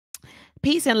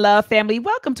Peace and love, family.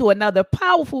 Welcome to another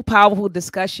powerful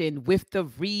discussion with the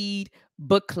Read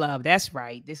Book Club. That's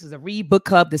right. This is a Read Book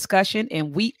Club discussion,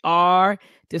 and we are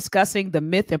discussing the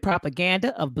myth and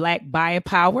propaganda of Black buying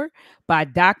power by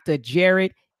Dr.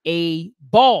 Jared A.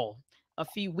 Ball. A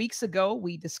few weeks ago,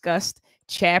 we discussed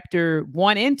chapter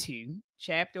 1 and 2.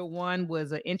 Chapter 1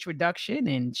 was an introduction,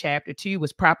 and chapter 2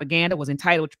 was propaganda, was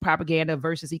entitled Propaganda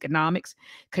versus Economics,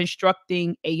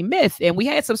 Constructing a Myth. And we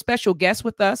had some special guests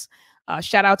with us.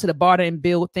 Shout out to the Barter and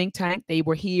Build think tank. They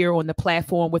were here on the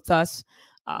platform with us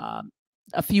a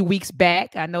few weeks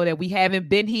back. I know that we haven't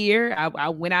been here. I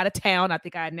went out of town. I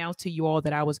think I announced to you all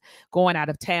that I was going out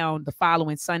of town the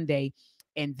following Sunday.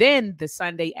 And then the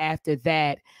Sunday after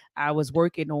that, I was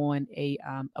working on a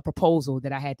proposal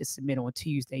that I had to submit on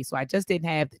Tuesday. So I just didn't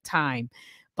have the time.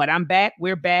 But I'm back.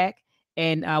 We're back.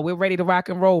 And we're ready to rock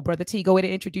and roll. Brother T, go ahead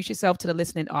and introduce yourself to the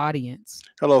listening audience.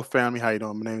 Hello, family. How you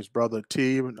doing? My name is Brother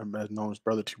T. I'm better known as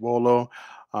Brother Tiwolo.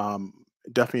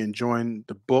 Definitely enjoying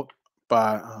the book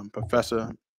by Professor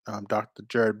Dr.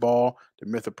 Jared Ball, The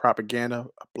Myth of Propaganda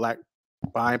of Black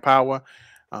Buying Power.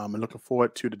 And looking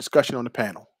forward to the discussion on the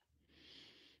panel.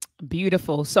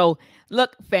 Beautiful. So,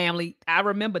 look, family, I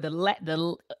remember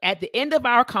at the end of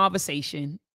our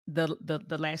conversation,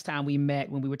 the last time we met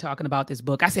when we were talking about this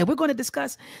book, I said we're going to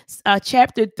discuss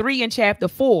chapter 3 and chapter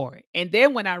 4. And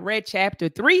then when I read chapter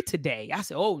 3 today, I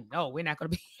said, oh no, we're not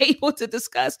going to be able to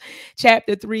discuss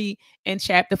chapter 3 and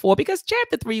chapter 4 because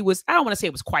chapter 3 was, I don't want to say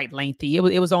it was quite lengthy.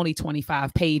 It was only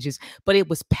 25 pages, but it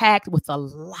was packed with a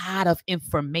lot of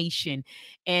information.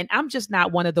 And I'm just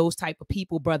not one of those type of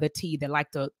people, Brother T, that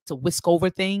like to whisk over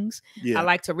things. Yeah. I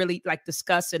like to really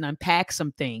discuss and unpack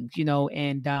some things,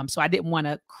 and so I didn't want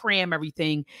to cram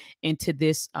everything into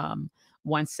this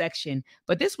one section.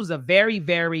 But this was a very,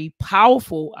 very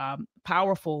powerful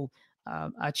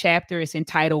chapter. It's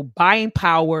entitled Buying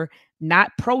Power,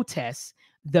 Not Protests.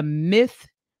 The Myth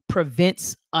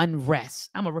Prevents Unrest.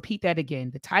 I'm going to repeat that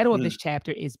again. The title of this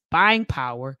chapter is Buying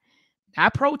Power,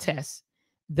 Not Protests.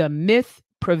 The Myth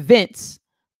Prevents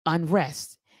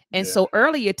Unrest. And so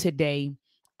earlier today,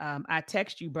 I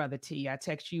text you, Brother T. I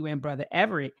text you and Brother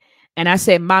Everett, and I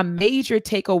said my major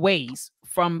takeaways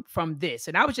from this.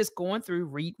 And I was just going through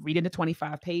reading the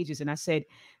 25 pages, and I said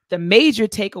the major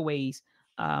takeaways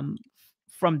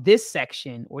from this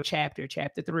section or chapter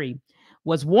 3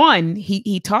 was one,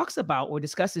 he talks about or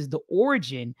discusses the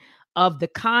origin of the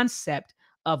concept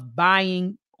of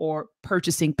buying or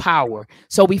purchasing power.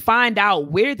 So we find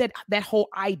out where that whole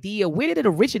idea, where did it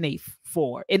originate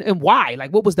for and why?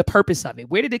 Like, what was the purpose of it?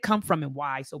 Where did it come from and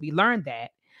why? So we learned that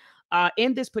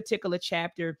in this particular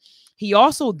chapter. He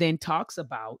also then talks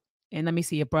about, and let me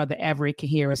see if Brother Everett can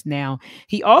hear us now.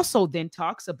 He also then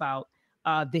talks about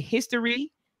the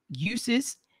history,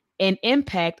 uses, and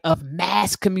impact of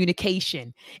mass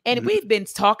communication. And we've been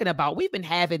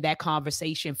having that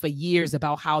conversation for years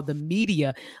about how the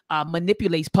media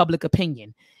manipulates public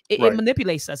opinion. It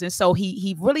manipulates us. And so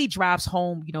he really drives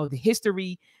home, the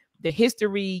history,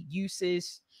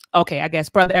 uses. Okay, I guess,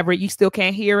 Brother Everett, you still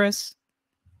can't hear us?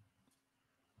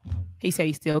 He said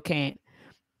he still can't.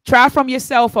 Try from your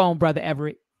cell phone, Brother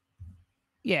Everett.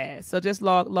 Yeah, so just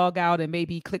log out and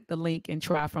maybe click the link and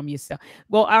try from yourself.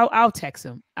 Well, I'll text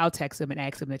him. I'll text him and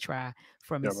ask him to try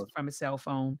from his cell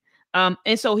phone.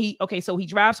 And so he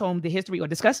drives home the history or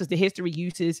discusses the history,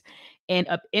 uses, and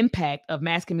impact of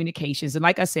mass communications. And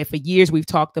like I said, for years we've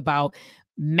talked about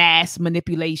mass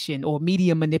manipulation or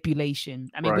media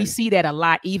manipulation. I mean, we see that a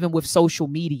lot even with social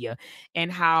media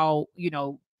and how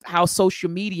social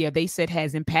media, they said,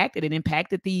 has impacted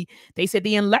the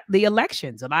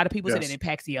elections. A lot of people said it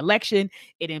impacts the election,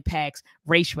 it impacts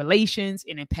race relations,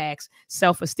 it impacts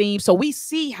self-esteem. So we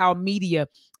see how media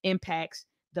impacts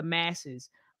the masses.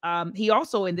 He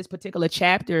also, in this particular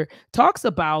chapter, talks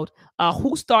about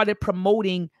who started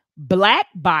promoting Black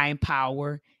buying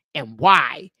power and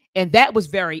why. And that was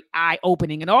very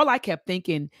eye-opening. And all I kept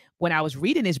thinking when I was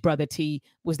reading this, Brother T,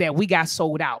 was that we got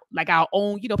sold out. Like our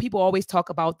own, people always talk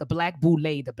about the Black Boule.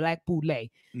 The Black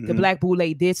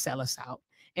Boule did sell us out.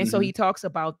 And so he talks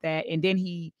about that. And then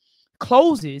he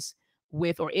closes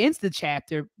with, or ends the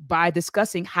chapter by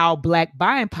discussing how Black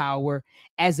buying power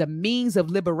as a means of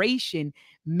liberation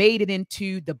made it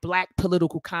into the Black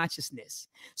political consciousness.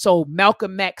 So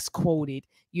Malcolm X quoted,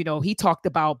 he talked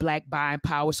about Black buying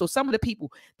power. So some of the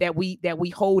people that we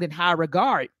hold in high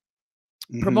regard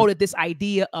promoted this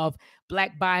idea of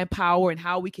Black buying power and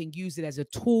how we can use it as a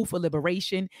tool for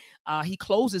liberation. He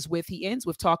ends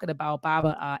with talking about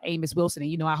Baba Amos Wilson.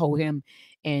 And, I hold him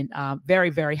in very,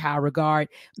 very high regard.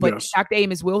 But Dr.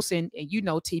 Amos Wilson,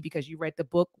 and T, because you read the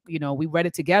book, we read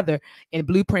it together in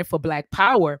Blueprint for Black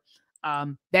Power.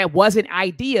 That was an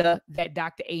idea that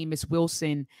Dr. Amos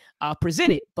Wilson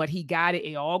presented, but he got it.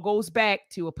 It all goes back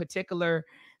to a particular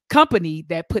company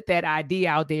that put that idea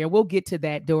out there. We'll get to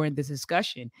that during this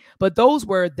discussion. But those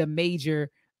were the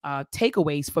major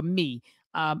takeaways for me.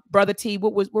 Brother T,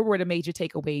 what were the major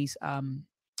takeaways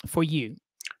for you?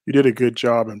 You did a good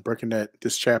job in breaking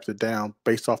this chapter down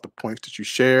based off the points that you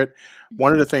shared.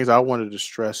 One of the things I wanted to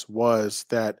stress was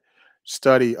that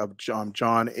study of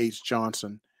John H.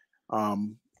 Johnson.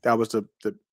 That was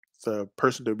the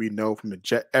person that we know from the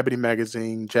Jet Ebony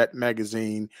magazine, Jet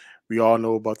magazine. We all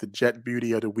know about the Jet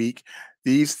Beauty of the Week.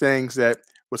 These things that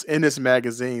was in this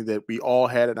magazine that we all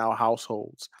had in our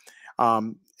households.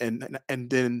 And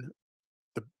then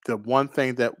the one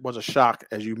thing that was a shock,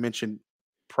 as you mentioned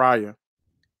prior,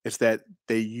 is that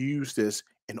they use this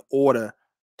in order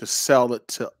to sell it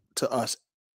to us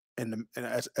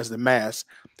as the mass,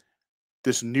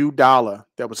 this new dollar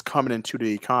that was coming into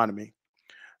the economy.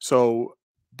 So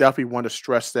definitely want to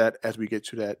stress that as we get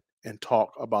to that and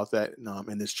talk about that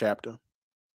in this chapter.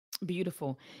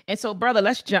 Beautiful. And so, brother,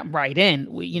 let's jump right in.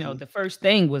 Hmm. The first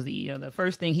thing was the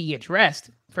first thing he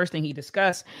addressed, first thing he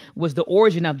discussed was the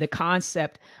origin of the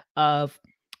concept of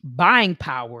buying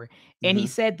power. And he Hmm.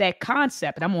 said that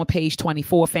concept, and I'm on page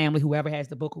 24, family, whoever has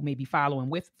the book who may be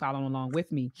following along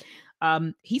with me.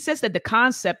 He says that the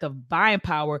concept of buying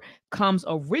power comes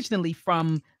originally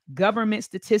from government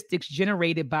statistics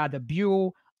generated by the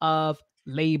Bureau of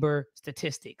Labor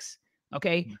Statistics.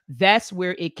 Okay, that's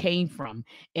where it came from.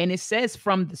 And it says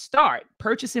from the start,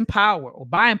 purchasing power or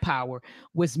buying power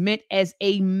was meant as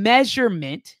a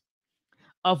measurement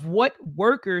of what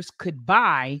workers could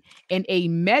buy and a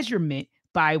measurement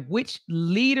by which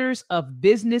leaders of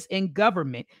business and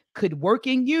government could work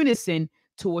in unison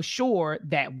to assure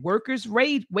that workers'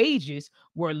 wages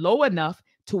were low enough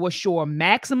to assure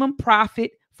maximum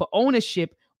profit for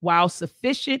ownership while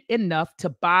sufficient enough to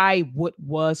buy what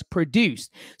was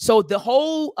produced. So the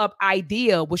whole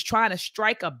idea was trying to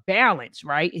strike a balance,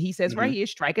 right? He says right Hmm. here,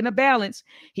 striking a balance.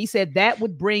 He said that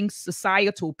would bring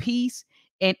societal peace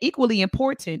and equally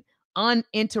important,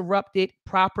 uninterrupted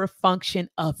proper function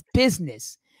of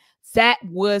business. That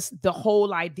was the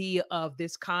whole idea of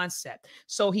this concept.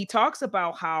 So he talks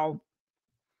about how,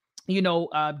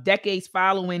 decades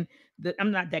following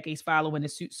I'm not decades following the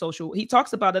social. He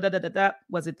talks about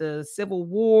was it the Civil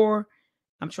War?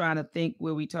 I'm trying to think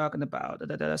where we talking about.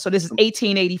 So this is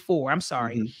 1884. I'm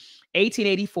sorry. Hmm.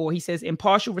 1884, he says, in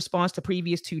partial response to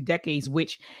previous 2 decades,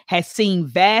 which has seen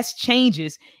vast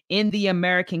changes in the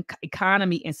American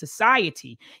economy and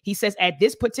society. He says, at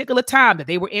this particular time that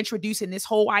they were introducing this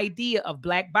whole idea of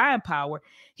Black buying power,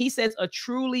 he says a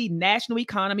truly national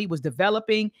economy was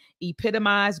developing,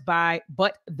 epitomized by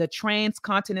but the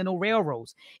transcontinental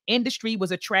railroads. Industry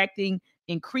was attracting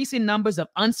increasing numbers of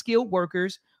unskilled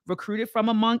workers recruited from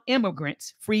among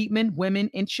immigrants, freedmen, women,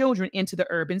 and children into the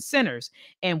urban centers.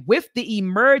 And with the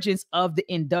emergence of the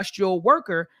industrial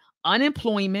worker,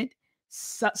 unemployment,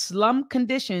 slum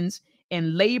conditions,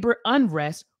 and labor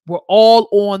unrest were all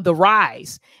on the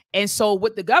rise. And so,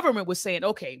 what the government was saying,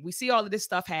 okay, we see all of this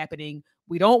stuff happening.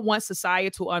 We don't want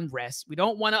societal unrest. We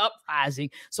don't want an uprising.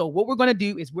 So what we're going to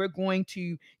do is we're going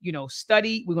to,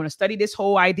 study. We're going to study this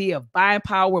whole idea of buying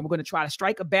power. And we're going to try to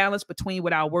strike a balance between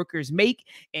what our workers make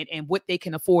and what they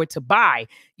can afford to buy,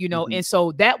 Hmm. And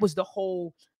so that was the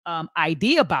whole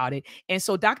idea about it. And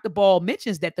so Dr. Ball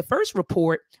mentions that the first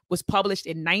report was published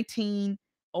in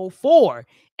 1904.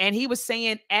 And he was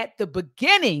saying at the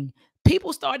beginning,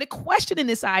 people started questioning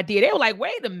this idea. They were like,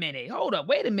 wait a minute, hold up,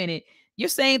 wait a minute. You're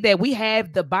saying that we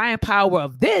have the buying power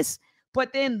of this,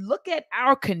 but then look at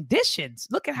our conditions.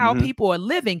 Look at how Hmm. people are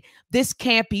living. This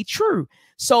can't be true.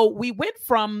 So we went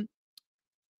from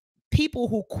people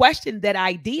who questioned that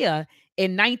idea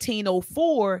in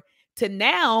 1904 to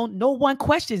now no one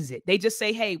questions it. They just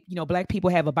say, hey, Black people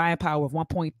have a buying power of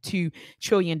 $1.2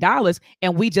 trillion,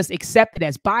 and we just accept it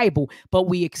as Bible. But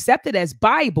we accept it as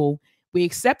Bible. We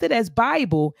accept it as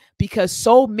Bible because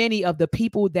so many of the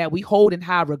people that we hold in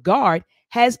high regard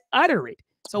has uttered it.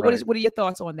 So Right. what are your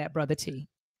thoughts on that, Brother T?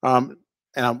 Um,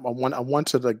 and I want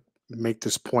to like make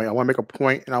this point. I want to make a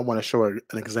point, and I want to show an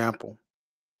example.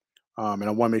 And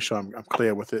I want to make sure I'm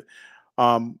clear with it.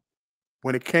 Um,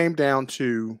 when it came down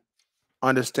to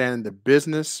understanding the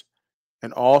business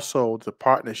and also the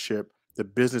partnership the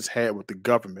business had with the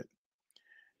government,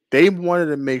 they wanted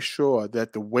to make sure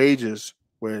that the wages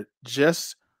were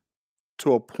just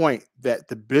to a point that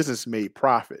the business made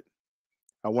profit.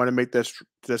 I want to make that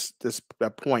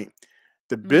point.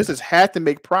 The Mm, business had to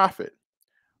make profit,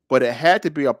 but it had to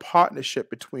be a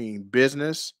partnership between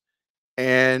business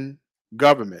and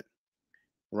government,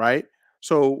 right?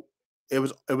 So it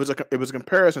was a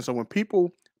comparison. So when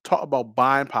people talk about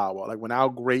buying power, like when our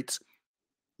greats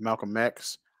Malcolm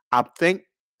X, I think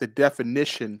the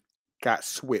definition got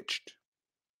switched,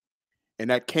 and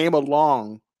that came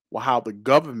along with how the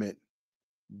government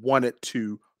wanted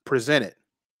to present it,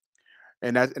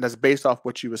 and that's based off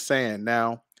what you were saying.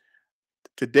 Now,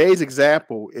 today's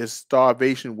example is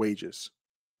starvation wages.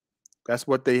 That's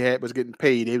what they had was getting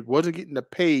paid. It wasn't getting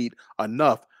paid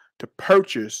enough to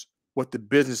purchase what the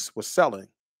business was selling.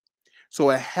 So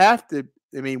it have to.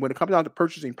 I mean, when it comes down to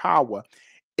purchasing power,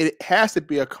 it has to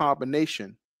be a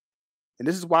combination, and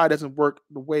this is why it doesn't work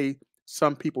the way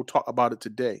some people talk about it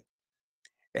today.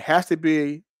 It has to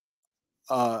be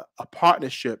a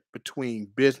partnership between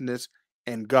business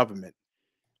and government,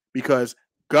 because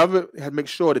government has to make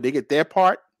sure that they get their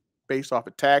part based off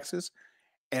of taxes,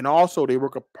 and also they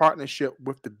work a partnership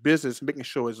with the business, making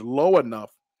sure it's low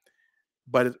enough,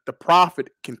 but the profit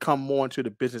can come more into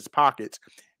the business pockets.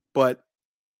 But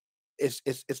it's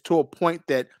to a point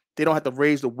that they don't have to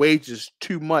raise the wages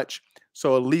too much,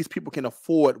 so at least people can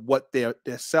afford what they're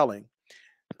selling.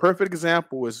 A perfect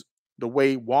example is the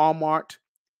way Walmart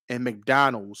and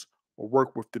McDonald's will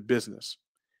work with the business.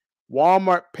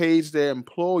 Walmart pays their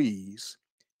employees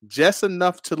just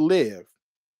enough to live,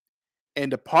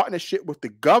 and the partnership with the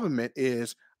government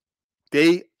is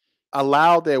they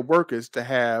allow their workers to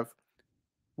have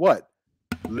what?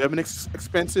 Living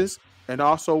expenses and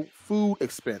also food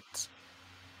expense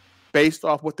based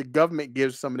off what the government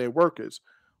gives some of their workers.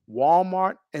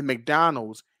 Walmart and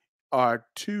McDonald's are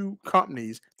two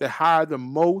companies that hire the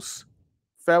most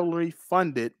federally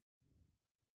funded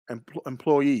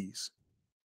employees.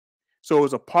 So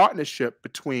it's a partnership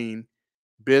between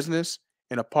business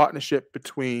and a partnership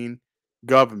between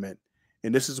government.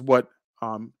 And this is what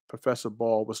Professor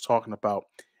Ball was talking about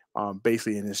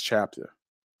basically in this chapter.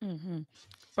 Mm-hmm.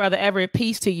 Brother Everett,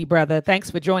 peace to you, brother. Thanks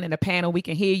for joining the panel. We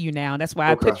can hear you now. That's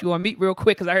why I put you on mute real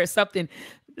quick, because I heard something.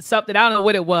 I don't know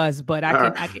what it was, but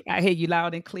I hear you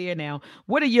loud and clear now.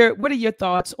 What are your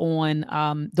thoughts on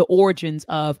the origins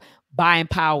of buying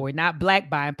power? Not black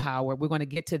buying power. We're going to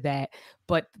get to that,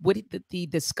 but what the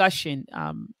discussion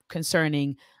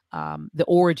concerning the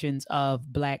origins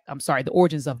of the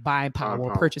origins of buying power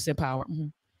or purchasing power.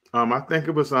 I think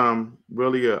it was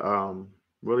really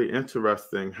really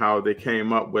interesting how they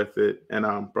came up with it,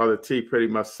 and Brother T pretty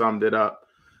much summed it up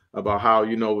about how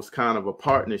it was kind of a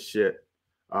partnership,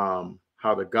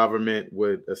 how the government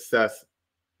would assess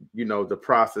the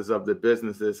process of the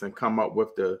businesses and come up with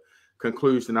the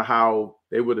conclusion of how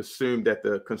they would assume that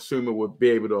the consumer would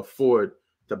be able to afford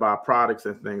to buy products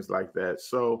and things like that.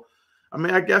 So I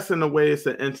mean, I guess in a way it's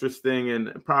an interesting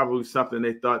and probably something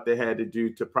they thought they had to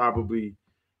do to probably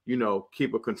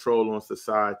keep a control on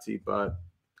society. But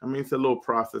I mean, it's a little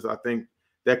process. I think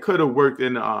that could have worked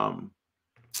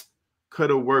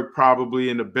probably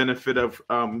in the benefit of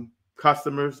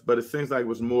customers, but it seems like it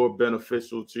was more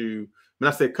beneficial to, when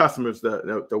I say customers,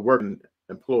 the working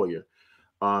employer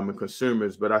and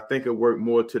consumers, but I think it worked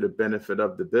more to the benefit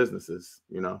of the businesses,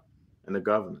 and the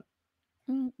government.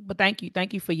 But thank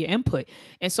you for your input.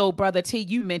 And so, Brother T,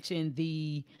 you mentioned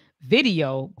the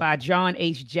video by John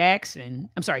H. Johnson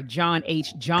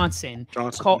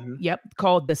called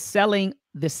called The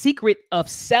Secret of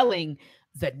Selling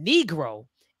the Negro.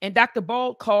 And Dr.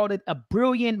 Ball called it a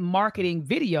brilliant marketing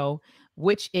video,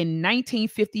 which in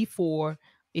 1954,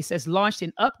 it says, launched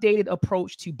an updated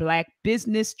approach to Black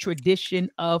business tradition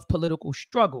of political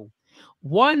struggle.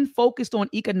 One focused on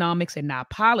economics and not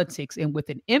politics, and with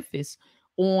an emphasis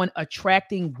on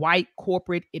attracting white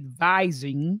corporate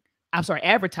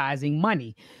advertising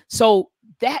money. So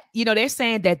that, they're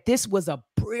saying that this was a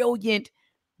brilliant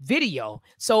video.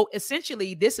 So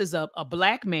essentially, this is a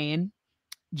black man,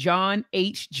 John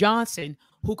H. Johnson,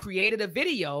 who created a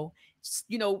video,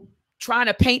 trying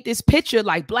to paint this picture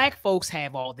like black folks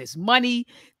have all this money.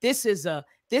 This is a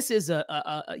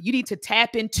you need to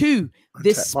tap into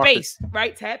this space,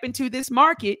 right? Tap into this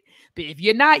market. But if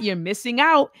you're not, you're missing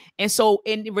out. And so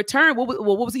in return, what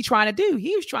was he trying to do?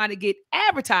 He was trying to get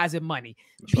advertising money,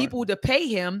 people to pay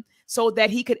him so that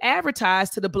he could advertise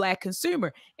to the black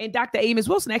consumer. And Dr. Amos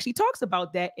Wilson actually talks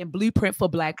about that in Blueprint for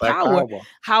Black Power,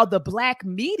 how the black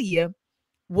media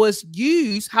was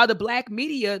used, how the black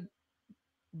media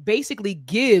basically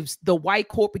gives the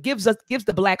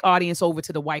black audience over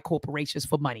to the white corporations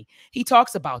for money. He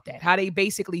talks about that, how they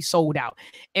basically sold out.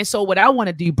 And so what I want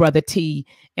to do, Brother T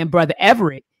and Brother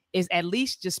Everett, is at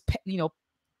least just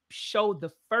show the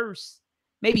first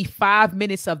maybe 5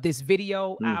 minutes of this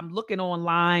video. I'm looking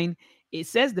online. It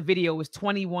says the video is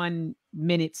 21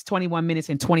 minutes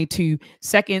and 22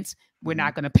 seconds. We're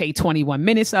not going to pay 21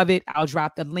 minutes of it. I'll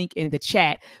drop the link in the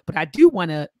chat, but I do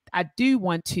want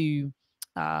to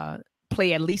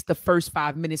play at least the first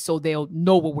 5 minutes so they'll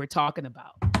know what we're talking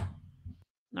about.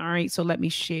 All right, so let me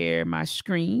share my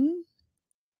screen.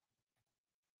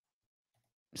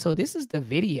 So this is the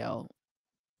video.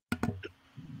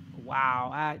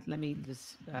 Wow, let me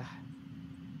just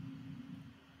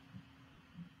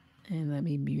and let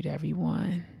me mute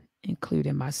everyone,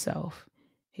 including myself.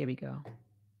 Here we go.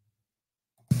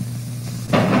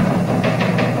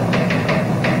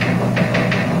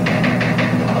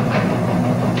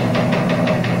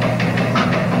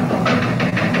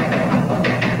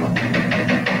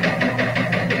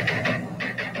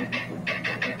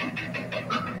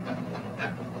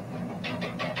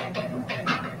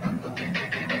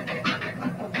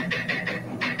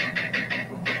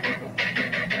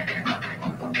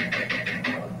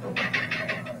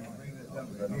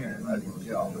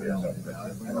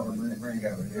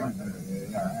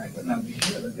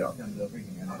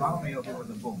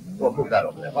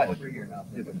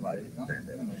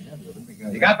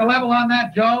 You got the level on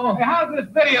that, Joe? Hey, how's this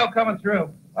video coming through?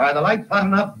 All right, the light's hot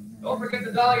enough. Don't forget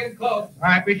to dial in close. All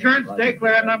right, be sure and stay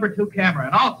clear of number 2 camera,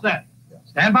 and all set.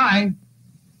 Stand by.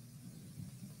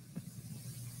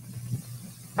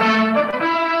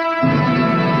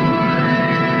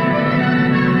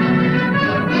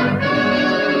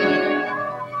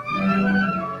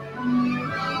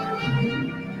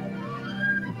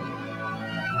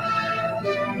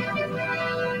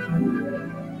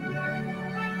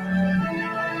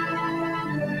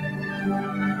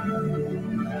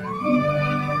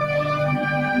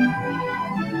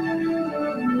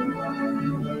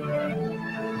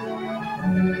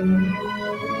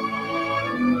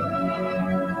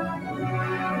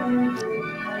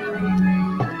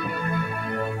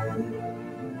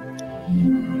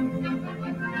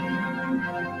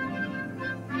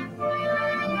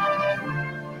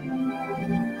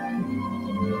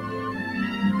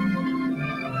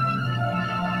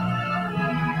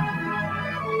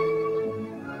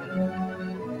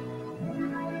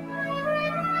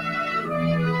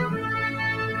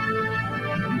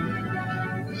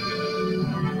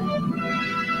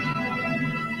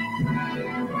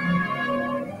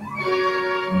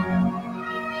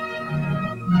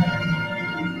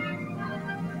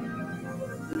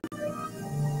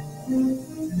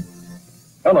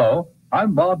 Hello,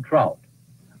 I'm Bob Trout.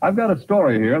 I've got a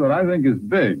story here that I think is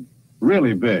big,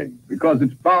 really big, because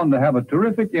it's bound to have a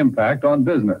terrific impact on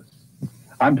business.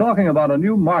 I'm talking about a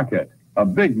new market, a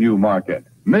big new market,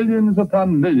 millions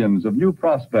upon millions of new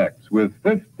prospects with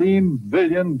 $15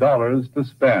 billion to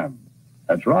spend.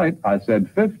 That's right, I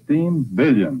said $15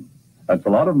 billion. That's a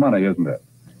lot of money, isn't it?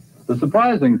 The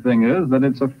surprising thing is that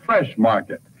it's a fresh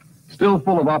market, still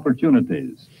full of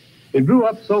opportunities. It grew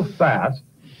up so fast,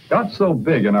 got so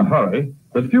big in a hurry,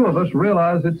 that few of us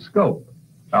realize its scope.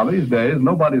 Now, these days,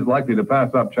 nobody's likely to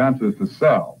pass up chances to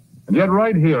sell. And yet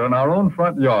right here in our own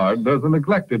front yard, there's a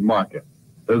neglected market.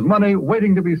 There's money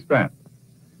waiting to be spent.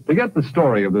 To get the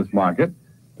story of this market,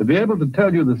 to be able to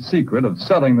tell you the secret of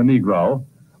selling the Negro,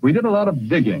 we did a lot of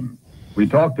digging. We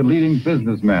talked to leading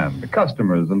businessmen, the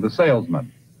customers, and the salesmen.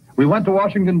 We went to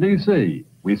Washington, D.C.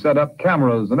 We set up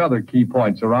cameras and other key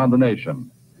points around the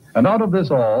nation. And out of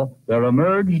this all, there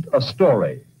emerged a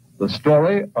story, the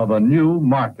story of a new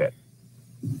market.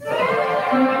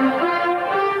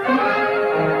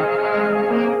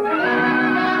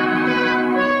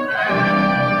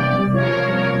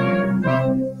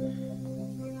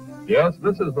 Yes,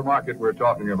 this is the market we're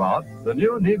talking about, the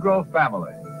new Negro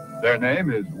family. Their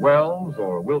name is Wells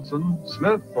or Wilson,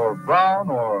 Smith or Brown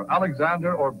or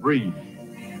Alexander or Breed.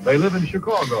 They live in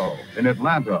Chicago, in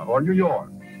Atlanta or New York,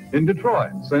 in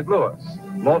Detroit, St. Louis,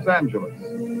 Los Angeles,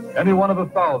 any one of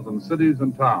 1,000 cities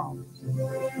and towns.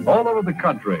 All over the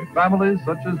country, families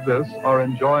such as this are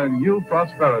enjoying new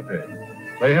prosperity.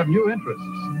 They have new interests,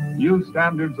 new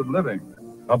standards of living,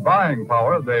 a buying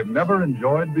power they've never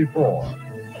enjoyed before.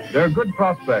 They're good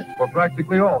prospects for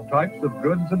practically all types of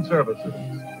goods and services.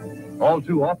 All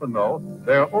too often, though,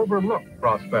 they're overlooked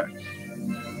prospects.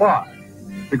 Why?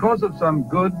 Because of some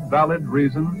good, valid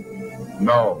reason?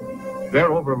 No.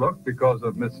 They're overlooked because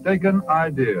of mistaken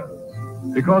ideas,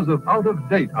 because of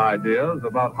out-of-date ideas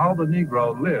about how the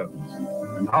Negro lives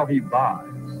and how he buys.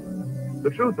 The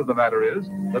truth of the matter is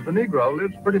that the Negro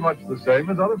lives pretty much the same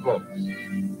as other folks.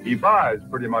 He buys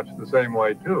pretty much the same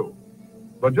way, too.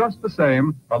 But just the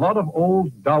same, a lot of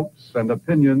old doubts and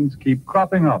opinions keep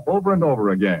cropping up over and over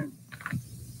again.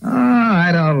 Oh,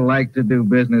 I don't like to do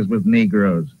business with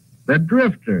Negroes. They're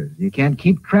drifters. You can't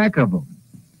keep track of them.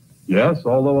 Yes,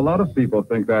 although a lot of people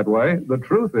think that way, the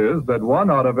truth is that 1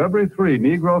 out of every 3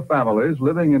 Negro families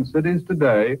living in cities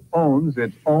today owns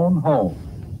its own home.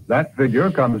 That figure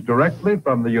comes directly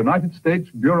from the United States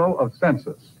Bureau of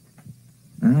Census.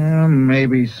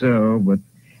 Maybe so, but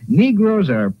Negroes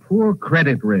are poor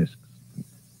credit risks.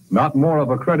 Not more of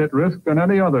a credit risk than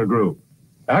any other group.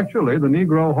 Actually, the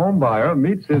Negro homebuyer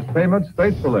meets his payments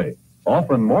faithfully,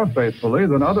 often more faithfully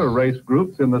than other race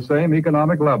groups in the same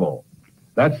economic level.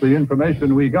 That's the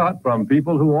information we got from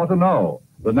people who ought to know,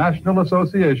 the National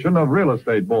Association of Real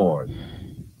Estate Boards.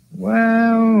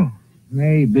 Well,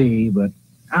 maybe, but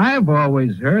I've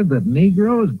always heard that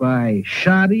Negroes buy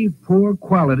shoddy, poor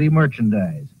quality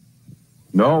merchandise.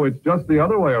 No, it's just the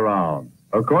other way around.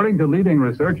 According to leading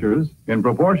researchers, in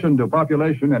proportion to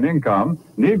population and income,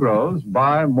 Negroes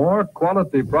buy more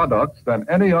quality products than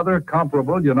any other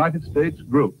comparable United States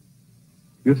group.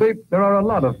 You see, there are a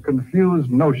lot of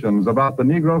confused notions about the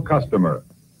Negro customer.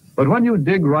 But when you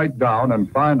dig right down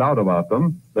and find out about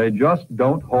them, they just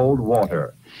don't hold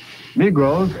water.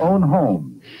 Negroes own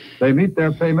homes. They meet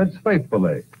their payments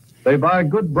faithfully. They buy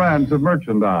good brands of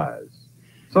merchandise.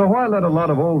 So why let a lot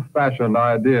of old-fashioned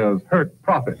ideas hurt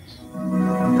profits?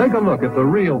 Take a look at the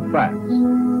real facts.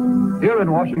 Here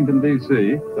in Washington,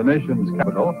 D.C., the nation's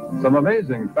capital, some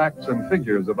amazing facts and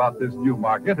figures about this new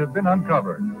market have been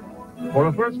uncovered. For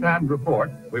a first-hand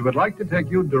report, we would like to take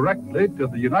you directly to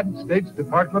the United States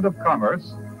Department of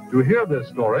Commerce to hear this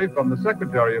story from the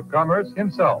Secretary of Commerce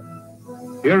himself.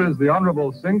 Here is the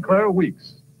Honorable Sinclair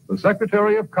Weeks, the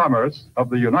Secretary of Commerce of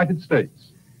the United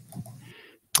States.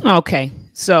 Okay,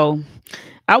 so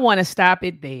I want to stop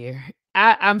it there.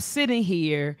 I'm sitting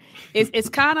here. It's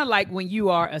kind of like when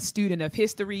you are a student of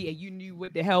history and you knew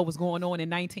what the hell was going on in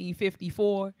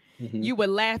 1954, you would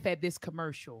laugh at this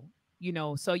commercial.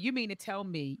 So you mean to tell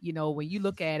me, when you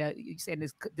look at it, you said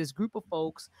this group of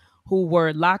folks who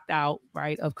were locked out,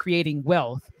 right, of creating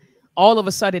wealth, all of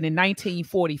a sudden in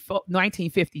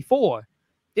 1954,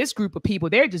 this group of people,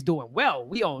 they're just doing well.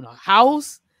 We own a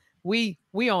house, we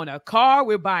own a car,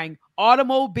 we're buying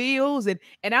automobiles, and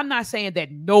I'm not saying that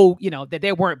that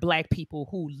there weren't Black people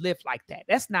who lived like that.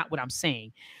 That's not what I'm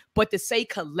saying. But to say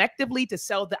collectively, to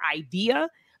sell the idea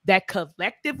that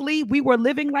collectively we were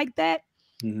living like that,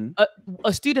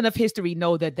 a student of history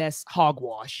know that that's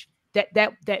hogwash.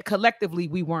 That collectively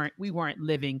we weren't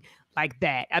living like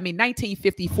that. I mean,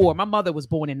 1954, my mother was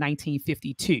born in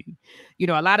 1952.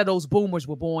 A lot of those boomers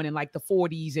were born in like the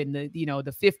 40s and the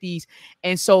 50s.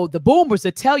 And so the boomers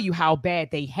will tell you how bad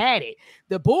they had it.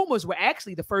 The boomers were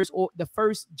actually the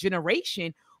first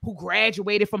generation who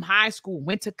graduated from high school,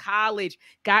 went to college,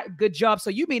 got good jobs. So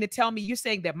you mean to tell me you're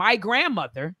saying that my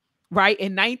grandmother, right,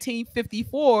 in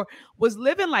 1954 was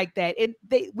living like that? And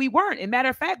we weren't. As a matter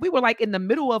of fact, we were like in the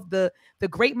middle of the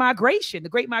Great Migration. The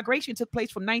Great Migration took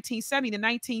place from 1917 to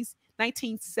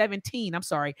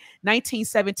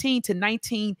 1917 to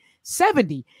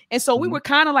 1970. And so we were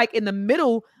kind of like in the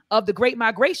middle of the Great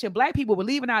Migration. Black people were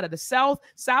leaving out of the South,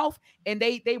 and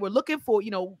they were looking for,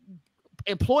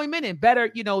 employment and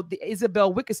better,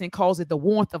 Isabel Wickerson calls it the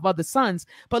warmth of other suns,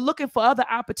 but looking for other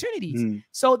opportunities.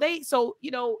 So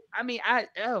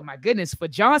oh my goodness, for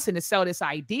Johnson to sell this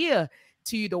idea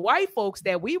to the white folks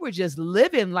that we were just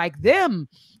living like them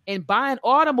and buying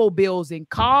automobiles and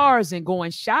cars and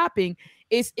going shopping,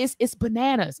 it's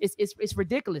bananas. It's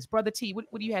ridiculous. Brother T, what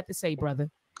do you have to say, brother?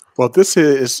 Well, this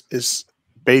is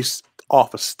based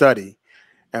off a study.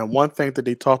 And one thing that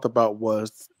they talked about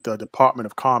was the Department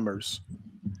of Commerce.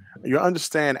 You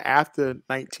understand, after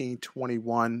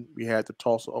 1921, we had the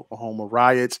Tulsa, Oklahoma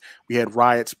riots. We had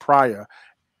riots prior.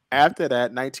 After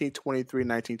that, 1923,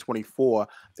 1924,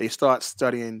 they start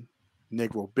studying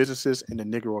Negro businesses and the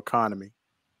Negro economy.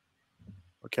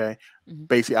 Okay,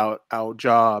 basically our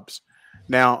jobs.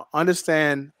 Now,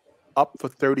 understand, up for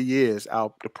 30 years,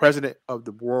 the president of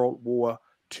the World War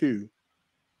II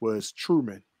was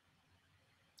Truman.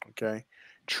 Okay,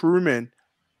 Truman,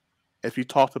 as we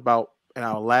talked about in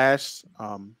our last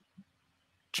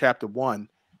chapter 1,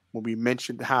 when we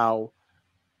mentioned how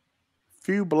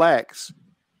few Blacks,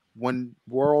 when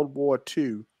World War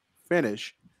II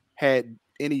finished, had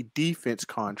any defense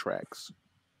contracts.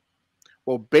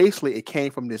 Well, basically, it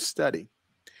came from this study.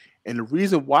 And the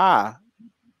reason why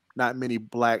not many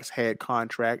Blacks had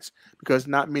contracts, because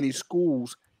not many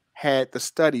schools had the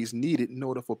studies needed in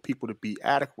order for people to be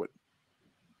adequate.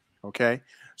 Okay,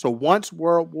 so once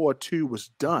World War II was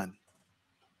done,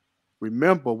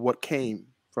 remember what came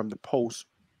from the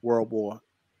post-World War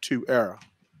II era.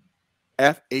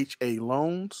 FHA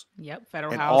loans,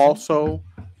 federal and housing, also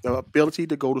the ability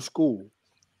to go to school,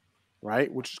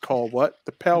 right? Which is called what?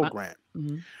 The Pell Grant.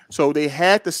 So they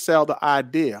had to sell the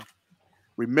idea.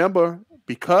 Remember,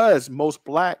 because most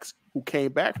blacks who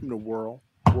came back from the World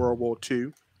War II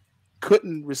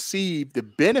couldn't receive the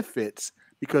benefits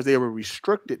because they were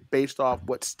restricted based off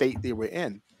what state they were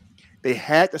in. They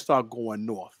had to start going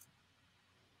north.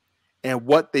 And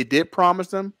what they did promise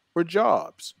them were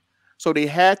jobs. So they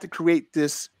had to create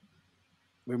this.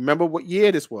 Remember what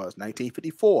year this was,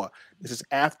 1954. This is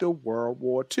after World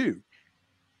War II.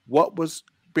 What was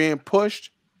being pushed?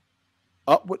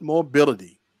 Upward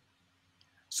mobility.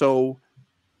 So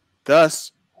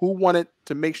thus, who wanted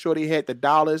to make sure they had the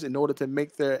dollars in order to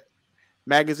make their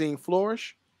magazine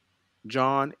flourish?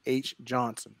 John H.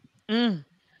 Johnson.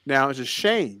 Now, it's a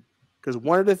shame because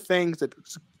one of the things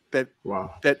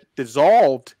that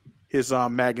dissolved his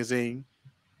magazine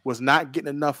was not getting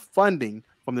enough funding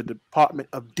from the Department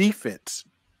of Defense.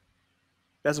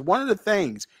 That's one of the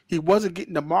things. He wasn't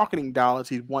getting the marketing dollars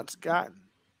he'd once gotten.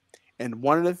 And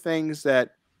one of the things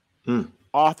that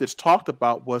authors talked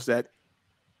about was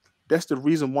that's the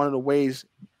reason, one of the ways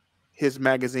his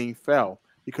magazine fell,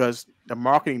 because the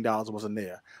marketing dollars wasn't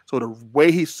there. So the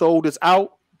way he sold us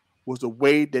out was the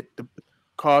way that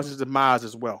caused his demise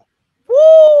as well.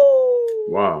 Woo!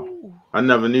 Wow. I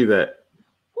never knew that.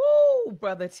 Woo,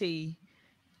 Brother T.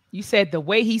 You said the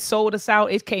way he sold us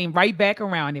out, it came right back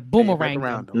around. It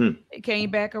boomeranged. It came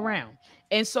back around.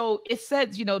 And so it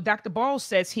says, you know, Dr. Ball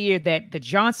says here that the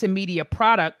Johnson Media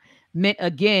product meant,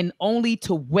 again, only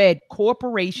to wed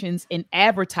corporations and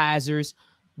advertisers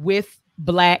with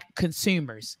Black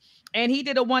consumers. And he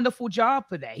did a wonderful job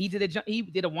for that. He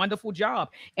did a wonderful job.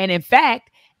 And in fact,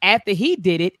 after he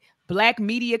did it, Black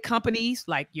media companies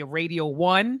like your Radio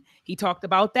One, he talked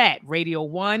about that. Radio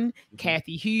One,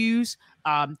 Kathy Hughes,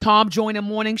 Tom Joyner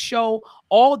Morning Show,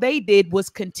 all they did was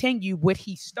continue what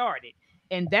he started.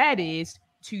 And that is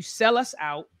to sell us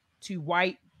out to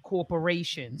white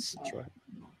corporations. That's right.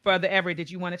 Brother Everett, did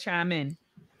you want to chime in?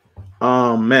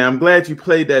 Man, I'm glad you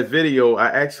played that video.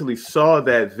 I actually saw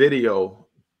that video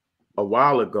a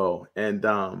while ago, and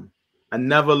I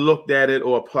never looked at it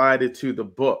or applied it to the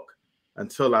book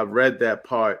until I read that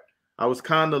part. I was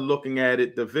kind of looking at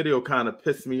it. The video kind of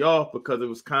pissed me off because it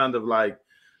was kind of like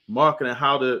marketing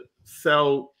how to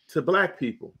sell to Black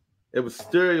people. It was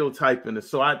stereotyping it.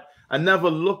 So I never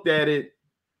looked at it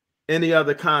any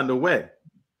other kind of way.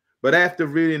 But after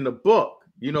reading the book,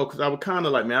 you know, because I was kind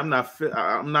of like, man,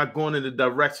 I'm not going in the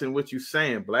direction what you're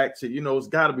saying, Black shit. You know, it's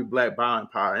got to be Black buying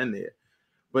power in there.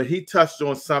 But he touched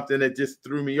on something that just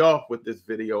threw me off with this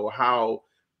video, how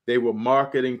they were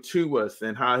marketing to us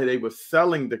and how they were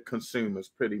selling the consumers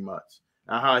pretty much,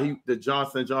 and how the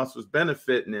Johnson & Johnson was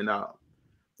benefiting. And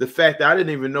the fact that I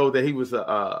didn't even know that he was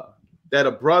that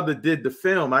a brother did the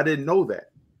film. I didn't know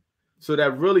that. So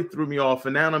that really threw me off.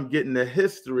 And now I'm getting the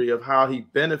history of how he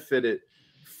benefited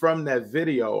from that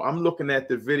video. I'm looking at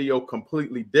the video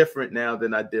completely different now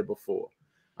than I did before.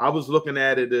 I was looking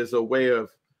at it as a way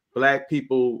of Black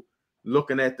people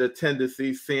looking at the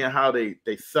tendencies, seeing how they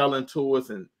selling to us,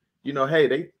 and you know,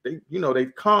 hey, they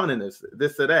conning us,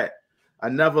 this or that. I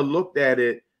never looked at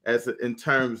it as in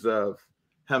terms of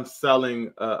him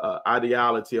selling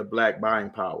ideology of Black buying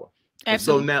power.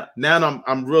 Absolutely. So now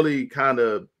I'm really kind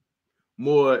of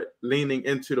more leaning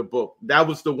into the book. That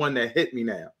was the one that hit me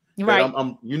now. Right.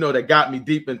 I'm you know, that got me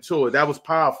deep into it. That was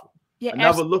powerful. Yeah, I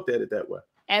never looked at it that way.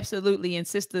 Absolutely. And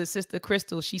sister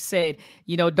Crystal, she said,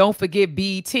 you know, don't forget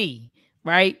BET,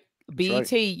 right?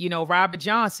 BET, right. You know, Robert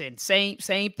Johnson, same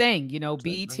thing. You know,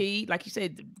 BET, like you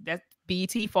said, that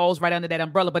BET falls right under that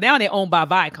umbrella. But now they're owned by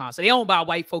Viacom, so they owned by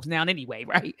white folks now anyway,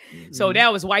 right? So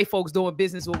that was white folks doing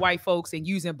business with white folks and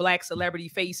using Black celebrity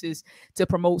faces to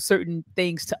promote certain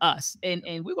things to us. And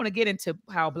we're going to get into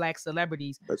how Black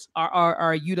celebrities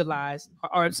are utilized,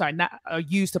 or I'm sorry, not are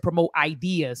used to promote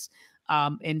ideas.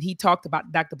 And he talked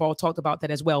about, Dr. Ball talked about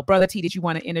that as well. Brother T, did you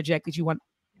want to interject? Did you want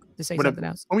to say something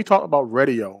else? When we talk about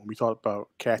radio, we talk about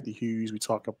Kathy Hughes, we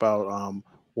talk about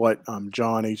what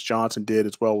John H. Johnson did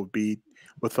as well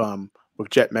with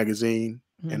Jet Magazine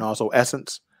and also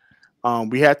Essence.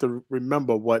 We have to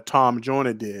remember what Tom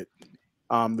Joyner did.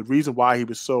 The reason why he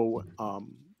was so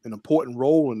an important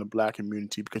role in the Black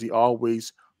community, because he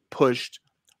always pushed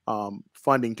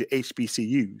funding to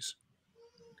HBCUs.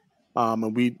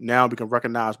 And we can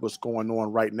recognize what's going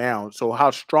on right now. So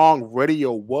how strong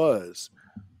radio was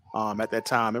at that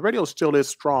time, and radio still is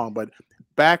strong, but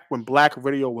back when Black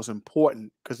radio was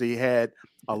important because they had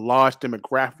a large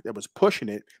demographic that was pushing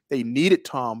it, they needed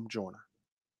Tom Joyner.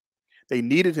 They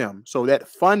needed him. So that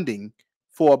funding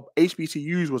for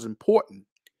HBCUs was important.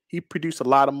 He produced a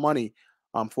lot of money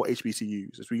for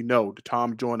HBCUs. As we know, the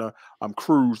Tom Joyner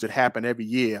cruise that happened every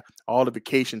year, all the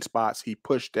vacation spots he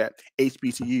pushed at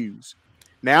HBCUs.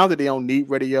 Now that they don't need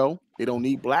radio, they don't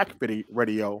need black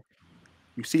radio,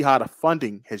 you see how the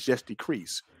funding has just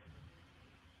decreased.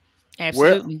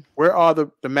 Absolutely. Where are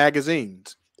the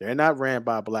magazines? They're not ran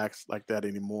by blacks like that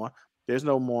anymore. There's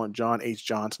no more John H.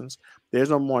 Johnsons. There's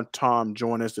no more Tom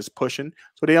Joyners that's pushing.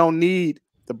 So they don't need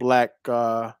the black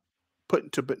put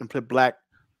into black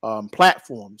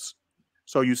platforms.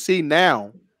 So you see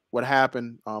now what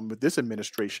happened with this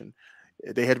administration.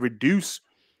 They had reduced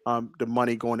the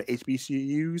money going to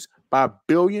HBCUs by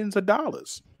billions of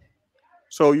dollars.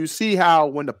 So you see how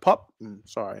when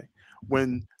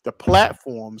when the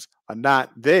platforms are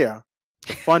not there,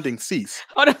 the funding cease.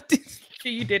 Hold on,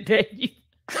 you did that.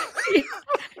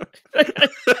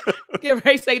 Get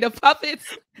ready to say the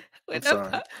puppets. When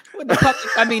the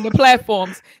puppets, I mean the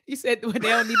platforms. You said when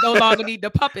they no longer need the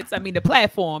puppets, I mean the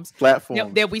platforms.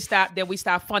 That we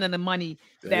stop funding the money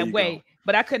that way. Go.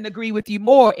 But I couldn't agree with you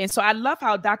more. And so I love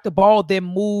how Dr. Ball then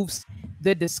moves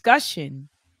the discussion.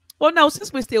 Well, no,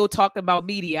 since we're still talking about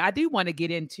media, I do want to get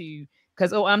into,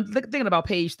 because I'm thinking about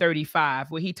page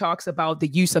 35, where he talks about the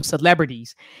use of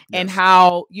celebrities and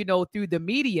how, through the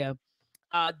media,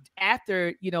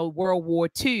 after, World War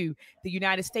II, the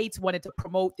United States wanted to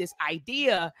promote this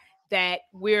idea that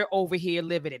we're over here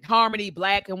living in harmony.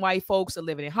 Black and white folks are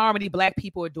living in harmony. Black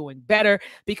people are doing better,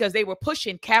 because they were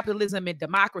pushing capitalism and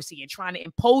democracy and trying to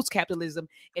impose capitalism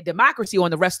and democracy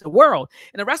on the rest of the world.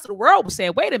 And the rest of the world was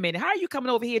saying, wait a minute, how are you coming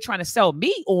over here trying to sell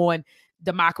me on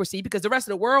democracy? Because the rest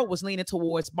of the world was leaning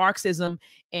towards Marxism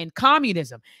and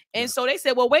communism. And so they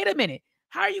said, well, wait a minute,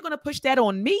 how are you going to push that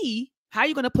on me? How are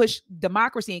you going to push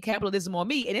democracy and capitalism on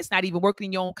me? And it's not even working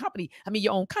in your own company. I mean,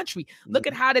 your own country. Look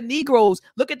at how the Negroes,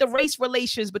 look at the race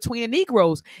relations between the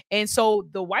Negroes. And so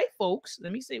the white folks,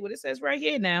 let me see what it says right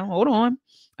here now. Hold on.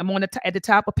 I'm on at the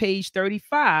top of page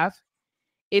 35.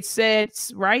 It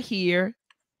says right here,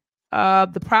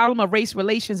 the problem of race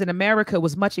relations in America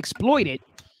was much exploited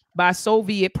by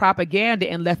Soviet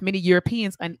propaganda and left many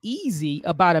Europeans uneasy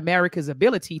about America's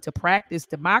ability to practice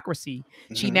democracy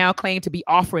she now claimed to be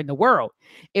offering the world.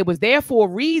 It was therefore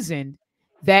reasoned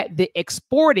that the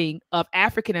exporting of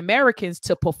African Americans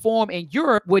to perform in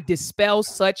Europe would dispel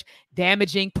such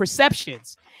damaging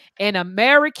perceptions. An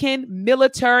American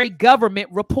military government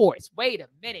reports. Wait a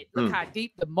minute. Look how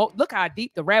deep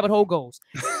the rabbit hole goes.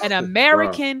 An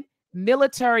American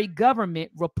military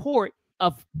government report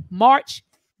of March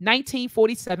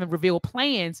 1947 revealed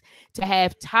plans to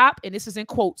have and this is in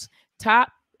quotes,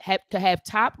 top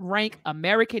rank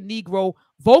American Negro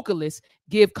vocalists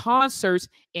give concerts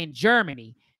in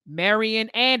Germany. Marian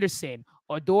Anderson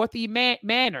or Dorothy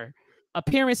Manor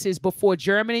appearances before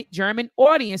German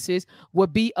audiences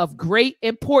would be of great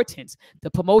importance. The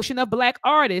promotion of Black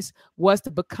artists was to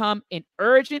become an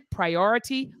urgent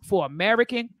priority for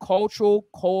American cultural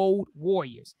code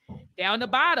warriors. Down the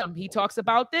bottom, he talks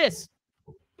about this.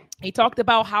 He talked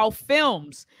about how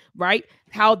films, right?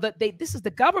 How this is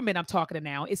the government I'm talking to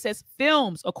now. It says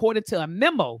films, according to a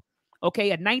memo, okay,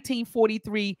 a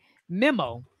 1943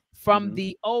 memo from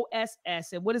the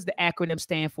OSS. And what does the acronym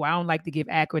stand for? I don't like to give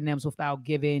acronyms without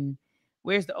giving.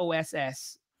 Where's the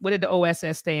OSS? What did the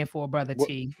OSS stand for, Brother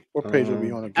T? What page are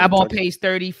we on again? I'm on page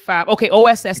 35. Okay,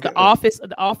 OSS, the Office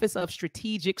of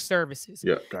Strategic Services.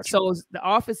 Yeah, gotcha. So the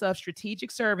Office of Strategic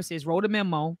Services wrote a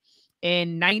memo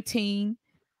in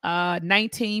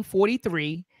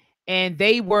 1943, and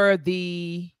they were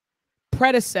the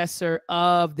predecessor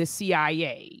of the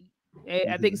CIA.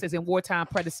 I think it says in wartime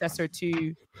predecessor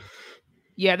to,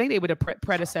 I think they were the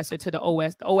predecessor to the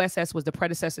OS. The OSS was the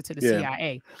predecessor to the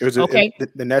CIA. It was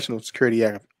the National Security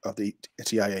Act of the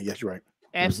CIA. Yes, you're right.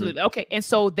 Absolutely. Okay. And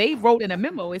so they wrote in a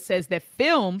memo, it says that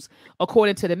films,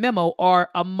 according to the memo, are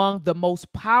among the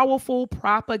most powerful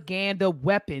propaganda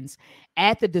weapons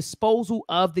at the disposal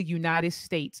of the United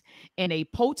States, and a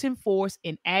potent force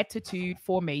in attitude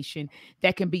formation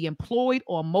that can be employed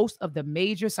on most of the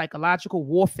major psychological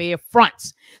warfare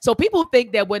fronts. So people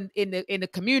think that when in the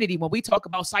community, when we talk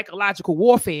about psychological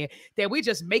warfare, that we're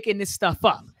just making this stuff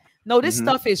up. No, this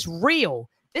stuff is real.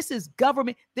 This is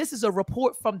government. This is a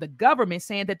report from the government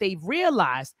saying that they've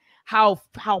realized how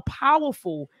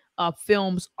powerful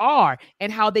films are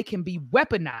and how they can be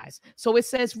weaponized. So it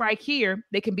says right here,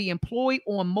 they can be employed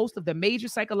on most of the major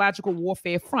psychological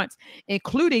warfare fronts,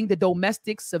 including the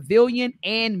domestic, civilian,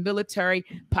 and military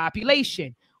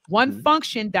population. One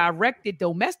function directed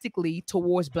domestically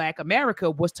towards Black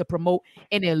America was to promote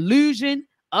an illusion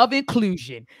of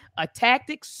inclusion, a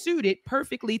tactic suited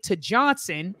perfectly to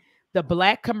Johnson, the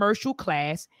Black commercial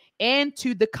class, and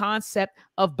to the concept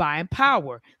of buying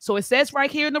power. So it says right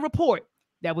here in the report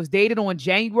that was dated on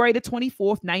January the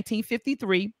 24th,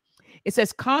 1953. It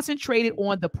says concentrated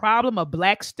on the problem of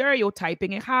Black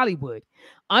stereotyping in Hollywood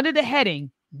under the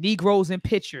heading Negroes in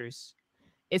Pictures.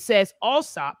 It says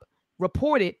Alsop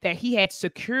reported that he had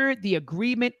secured the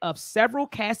agreement of several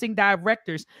casting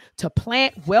directors to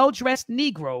plant well-dressed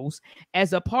Negroes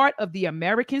as a part of the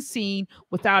American scene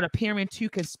without appearing too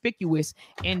conspicuous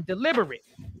and deliberate.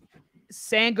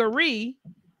 Sangaree,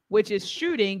 which is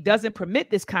shooting, doesn't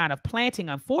permit this kind of planting,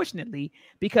 unfortunately,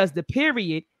 because the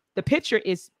picture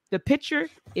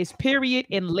is period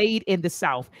and laid in the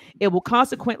South. It will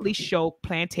consequently show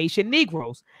plantation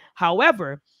Negroes.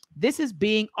 However, this is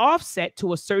being offset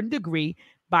to a certain degree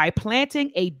by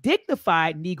planting a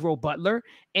dignified Negro butler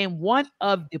in one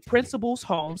of the principal's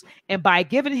homes and by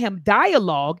giving him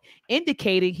dialogue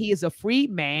indicating he is a free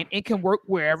man and can work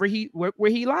where he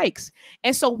likes.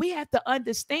 And so we have to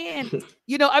understand,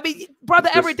 I mean, Brother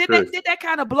Everett, did that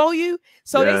kind of blow you?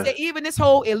 So they say even this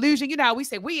whole illusion, how we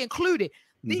say we included,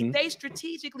 they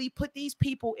strategically put these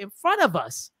people in front of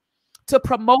us to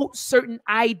promote certain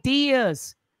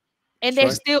ideas. And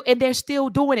they're still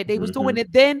doing it. They was doing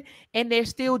it then, and they're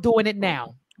still doing it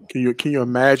now. Can you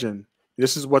imagine?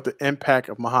 This is what the impact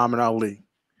of Muhammad Ali,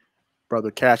 Brother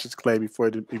Cassius Clay,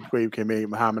 before he became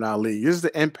Muhammad Ali. This is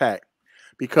the impact,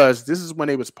 because this is when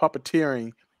they was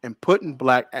puppeteering and putting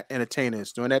Black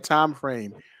entertainers during that time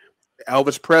frame.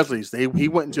 Elvis Presley's, he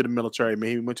went into the military,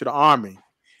 he went to the army.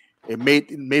 It made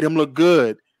him look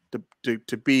good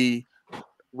to be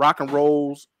rock and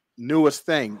roll's newest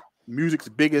thing, music's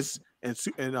biggest and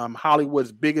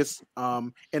Hollywood's biggest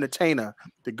entertainer,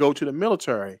 to go to the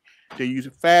military. To use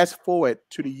fast forward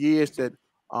to the years that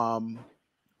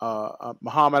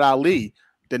Muhammad Ali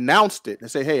denounced it and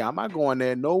say, "Hey, I'm not going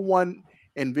there. No one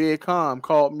in Vietnam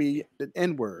called me the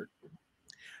N-word."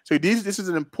 So this is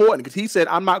important, because he said,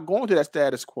 "I'm not going to that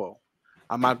status quo.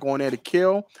 I'm not going there to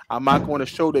kill. I'm not going to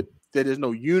show that there's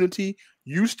no unity.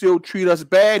 You still treat us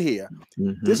bad here."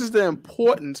 This is the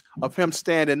importance of him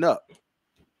standing up.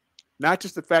 Not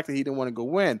just the fact that he didn't want to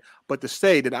go in, but to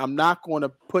say that I'm not going to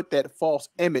put that false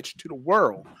image to the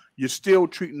world. You're still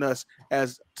treating us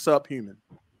as subhuman.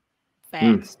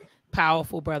 Facts.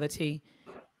 Powerful, Brother T.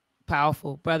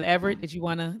 Powerful. Brother Everett, did you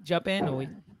want to jump in? Or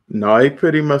No, he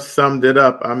pretty much summed it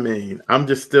up. I mean, I'm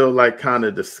just still like kind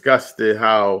of disgusted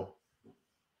how,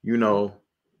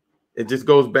 it just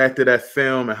goes back to that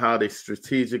film and how they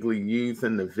strategically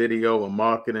using the video and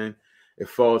marketing. It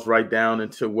falls right down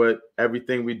into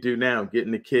everything we do now,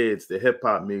 getting the kids, the hip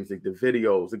hop music, the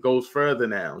videos. It goes further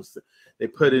now. They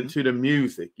put into the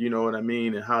music, you know what I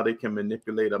mean, and how they can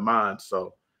manipulate a mind.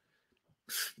 So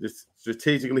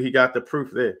strategically, he got the proof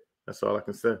there. That's all I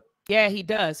can say. Yeah, he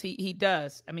does. He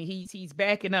does. I mean, he's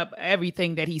backing up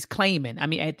everything that he's claiming. I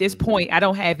mean, at this point, I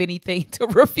don't have anything to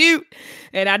refute.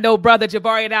 And I know Brother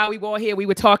Jabari and I, we were here. We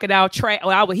were talking out trash.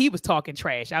 Well, he was talking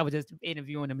trash. I was just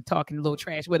interviewing him and talking a little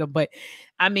trash with him. But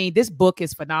I mean, this book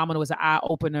is phenomenal. It's an eye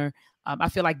opener. I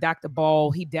feel like Dr.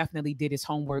 Ball, he definitely did his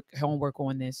homework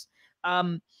on this.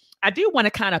 I do want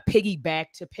to kind of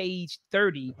piggyback to page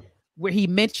 30, where he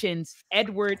mentions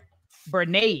Edward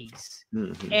Bernays.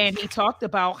 And he talked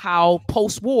about how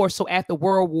post-war, so after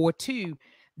World War II,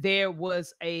 there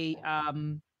was a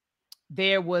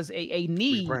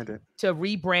need to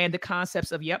rebrand the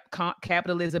concepts of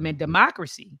capitalism and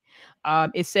democracy.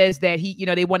 It says that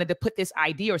they wanted to put this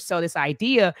idea or sell this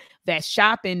idea that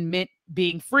shopping meant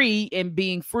being free and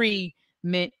being free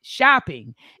meant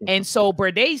shopping. And so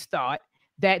Bernays thought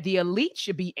that the elite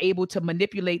should be able to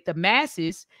manipulate the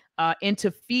masses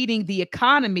into feeding the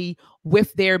economy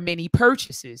with their many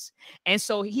purchases. And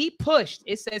so he pushed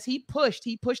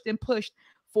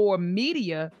for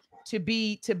media to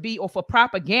be, or for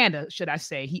propaganda, should I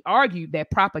say. He argued that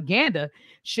propaganda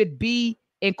should be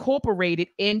incorporated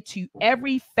into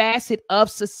every facet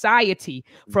of society,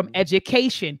 from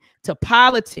education to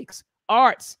politics,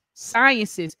 arts,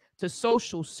 sciences, to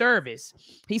social service.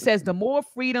 He says the more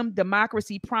freedom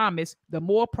democracy promised, the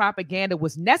more propaganda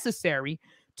was necessary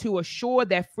to assure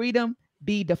that freedom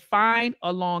be defined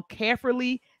along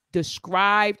carefully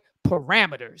described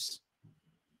parameters.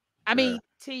 I mean,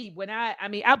 T,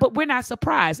 but we're not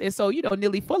surprised. And so,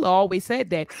 Neely Fuller always said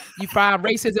that you find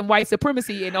racism, white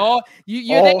supremacy in all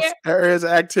areas of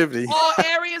activity. All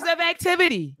areas of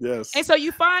activity. Yes. And so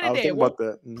you find it there. About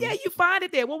that. Yeah, you find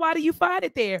it there. Well, why do you find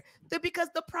it there? Because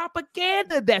the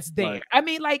propaganda that's there. Right. I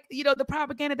mean, the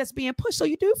propaganda that's being pushed. So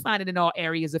you do find it in all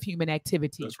areas of human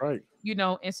activity. That's right.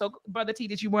 And so, Brother T,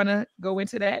 did you want to go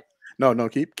into that? No,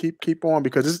 keep on,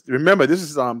 because remember, this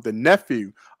is the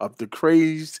nephew of the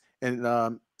crazed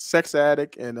and sex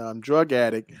addict and drug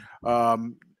addict,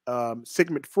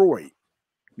 Sigmund Freud.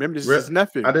 Remember, this is his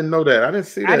nephew. I didn't know that. I didn't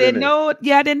see that. I didn't know.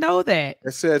 Yeah, I didn't know that.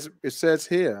 It says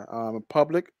here,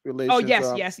 public relations. Oh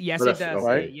yes, yes, it does.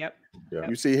 Right. Yep.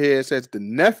 You see here it says the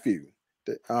nephew.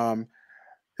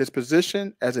 His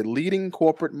position as a leading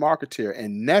corporate marketeer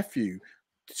and nephew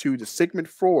to the Sigmund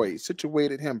Freud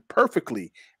situated him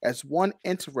perfectly as one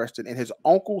interested in his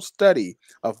uncle's study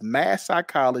of mass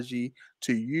psychology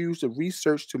to use the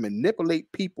research to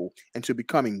manipulate people into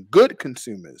becoming good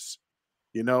consumers.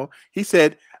 You know, he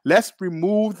said, let's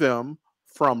remove them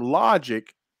from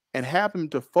logic and have them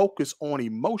to focus on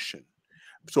emotion.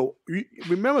 So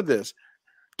remember this,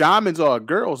 diamonds are a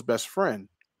girl's best friend.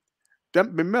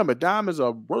 Remember, diamonds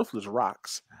are worthless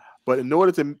rocks. But in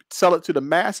order to sell it to the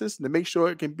masses, to make sure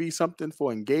it can be something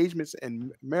for engagements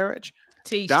and marriage,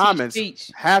 diamonds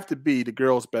have to be the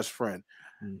girl's best friend.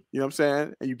 You know what I'm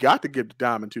saying? And you got to give the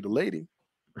diamond to the lady,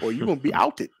 or you're going to be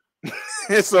outed.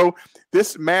 And so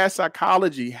this mass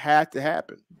psychology had to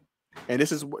happen. And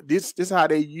this is how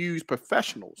they use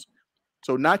professionals.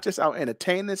 So not just our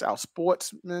entertainers, our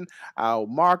sportsmen,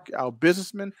 our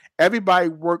businessmen, everybody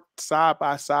worked side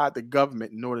by side the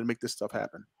government in order to make this stuff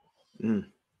happen.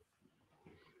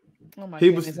 Oh he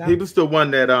was the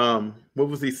one that what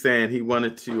was he saying? He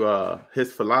wanted to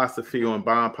his philosophy on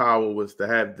bond power was to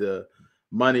have the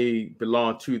money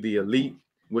belong to the elite,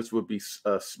 which would be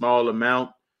a small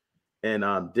amount,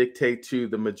 and dictate to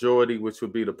the majority, which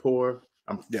would be the poor.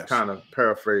 I'm kind of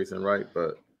paraphrasing, right?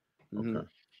 But okay.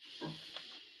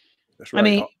 That's right. I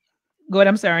mean, go ahead.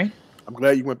 I'm sorry. I'm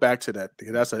glad you went back to that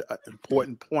because that's an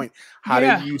important point. How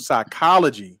they use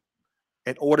psychology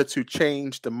in order to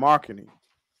change the marketing.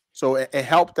 So it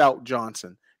helped out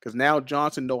Johnson because now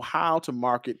Johnson know how to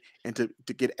market and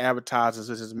to get advertisers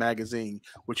as his magazine,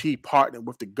 which he partnered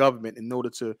with the government in order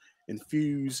to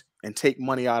infuse and take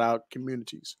money out of our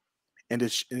communities and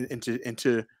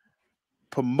to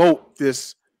promote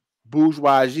this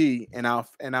bourgeoisie and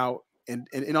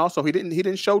also he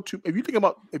didn't show too. If you think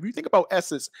about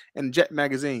Essence and Jet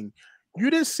magazine, you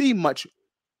didn't see much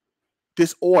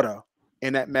disorder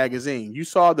in that magazine. You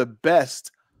saw the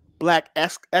best Black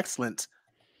excellence.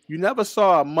 You never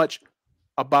saw much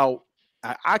about.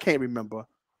 I can't remember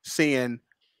seeing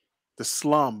the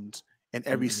slums in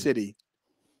every city.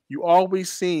 You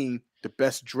always seen the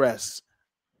best dress,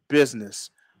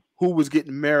 business, who was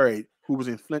getting married, who was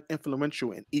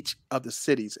influential in each of the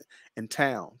cities and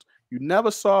towns. You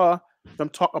never saw them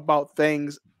talk about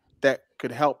things that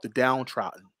could help the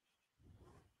downtrodden.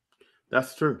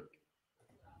 That's true.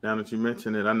 Now that you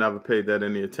mention it, I never paid that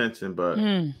any attention, but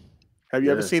have you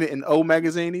ever seen it in O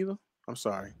magazine either? I'm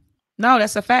sorry. No,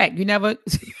 that's a fact. You never.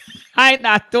 I'm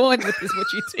not doing with this what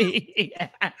you see.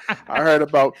 I heard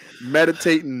about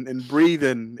meditating and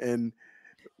breathing and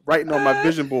writing on my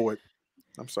vision board.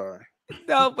 I'm sorry.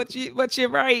 No, but you're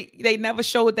right. They never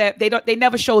showed that. They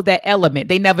never showed that element.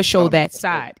 They never showed that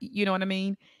side. You know what I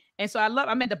mean? And so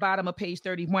I'm at the bottom of page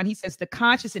 31. He says the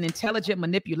conscious and intelligent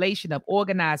manipulation of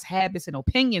organized habits and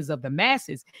opinions of the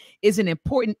masses is an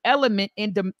important element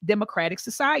in democratic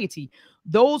society.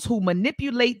 Those who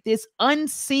manipulate this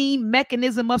unseen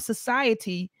mechanism of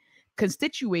society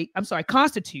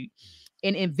constitute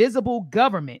an invisible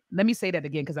government. Let me say that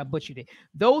again because I butchered it.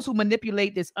 Those who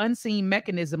manipulate this unseen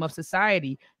mechanism of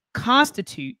society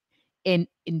constitute an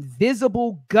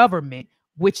invisible government,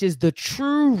 which is the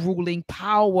true ruling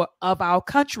power of our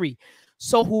country.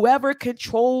 So whoever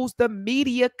controls the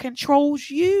media controls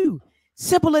you.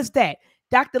 Simple as that.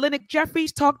 Dr. Leonard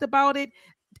Jeffries talked about it.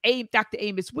 Dr.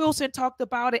 Amos Wilson talked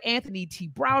about it. Anthony T.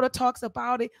 Browder talks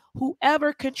about it.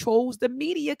 Whoever controls the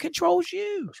media controls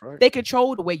you. That's right. They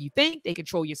control the way you think. They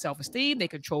control your self-esteem. They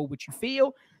control what you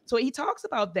feel. So he talks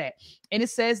about that. And it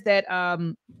says that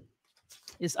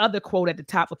this other quote at the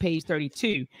top of page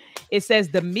 32, it says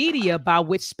the media by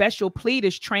which special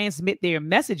pleaders transmit their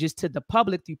messages to the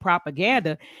public through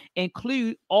propaganda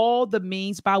include all the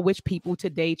means by which people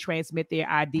today transmit their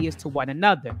ideas to one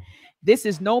another. This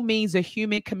is no means of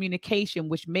human communication,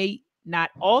 which may not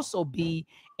also be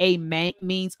a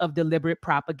means of deliberate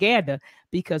propaganda,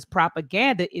 because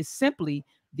propaganda is simply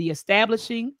the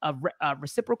establishing of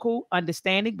reciprocal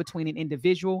understanding between an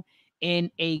individual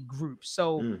and a group.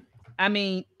 So, I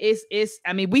mean,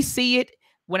 we see it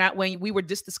when we were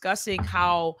just discussing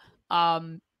how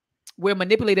we're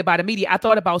manipulated by the media. I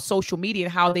thought about social media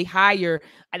and how they hire.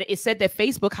 It said that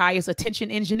Facebook hires attention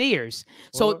engineers.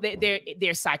 So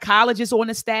there's psychologists on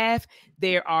the staff.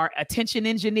 There are attention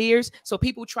engineers. So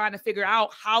people trying to figure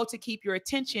out how to keep your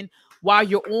attention while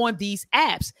you're on these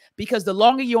apps, because the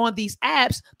longer you're on these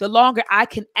apps, the longer I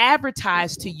can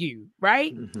advertise to you,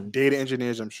 right? Data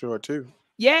engineers, I'm sure, too.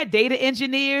 Yeah, data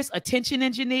engineers, attention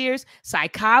engineers,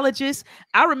 psychologists.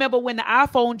 I remember when the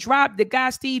iPhone dropped, the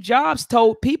guy Steve Jobs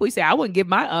told people, he said, I wouldn't give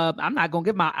my I'm not gonna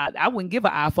give my I wouldn't give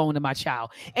an iPhone to my child.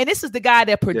 And this is the guy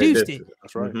that produced it.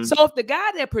 That's right. So if the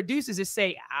guy that produces it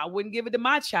say, I wouldn't give it to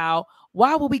my child,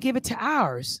 why would we give it to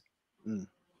ours?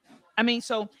 I mean,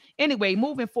 so anyway,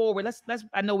 moving forward, let's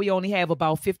I know we only have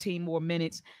about 15 more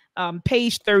minutes.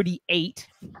 Page 38.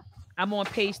 I'm on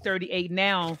page 38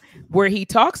 now, where he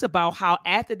talks about how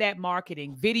after that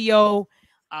marketing video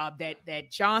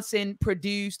that Johnson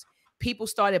produced, people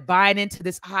started buying into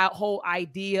this whole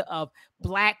idea of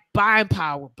Black buying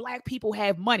power. Black people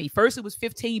have money. First, it was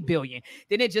 15 billion.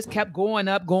 Then it just kept going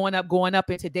up, going up, going up.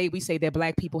 And today we say that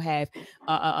Black people have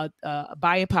a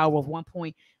buying power of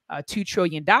 $1.2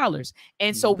 trillion.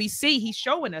 And so we see he's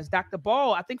showing us, Dr.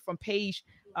 Ball, I think from page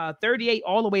 38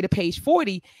 all the way to page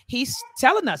 40, he's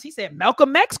telling us, he said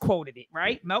Malcolm X quoted it,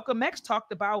 right? Malcolm X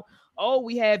talked about,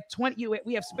 we have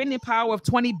spending power of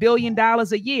 $20 billion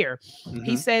a year.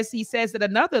 He says that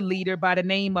another leader by the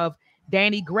name of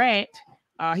Danny Grant,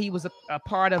 he was a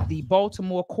part of the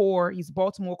Baltimore Core. He's a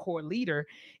Baltimore Core leader.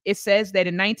 It says that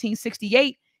in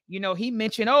 1968, he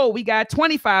mentioned, we got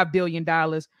 $25 billion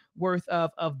worth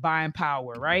of buying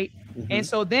power, right? And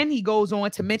so then he goes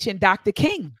on to mention Dr.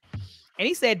 King. And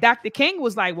he said Dr. King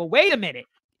was like, well, wait a minute.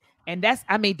 And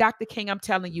Dr. King, I'm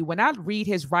telling you, when I read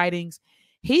his writings,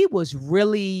 he was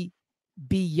really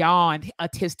beyond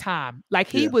his time. Like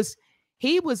he was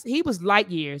light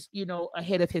years,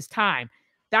 ahead of his time.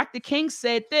 Dr. King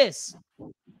said this,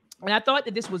 and I thought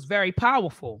that this was very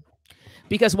powerful,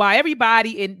 because while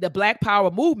everybody in the Black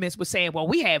Power movements was saying, well,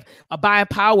 we have a buying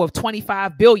power of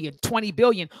 25 billion, 20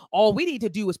 billion. All we need to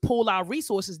do is pull our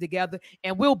resources together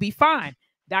and we'll be fine.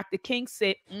 Dr. King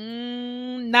said,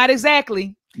 not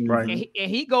exactly. Right.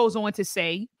 And he goes on to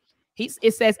say,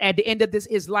 it says at the end of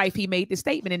his life, he made this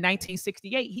statement in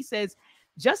 1968. He says,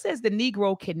 just as the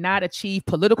Negro cannot achieve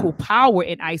political power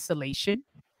in isolation,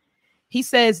 he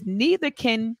says, neither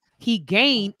can he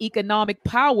gain economic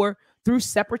power through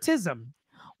separatism.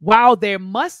 While there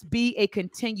must be a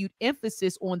continued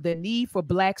emphasis on the need for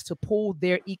Blacks to pool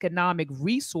their economic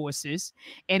resources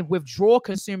and withdraw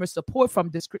consumer support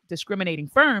from discriminating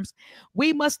firms,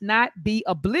 we must not be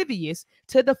oblivious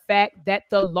to the fact that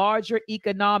the larger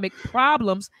economic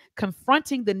problems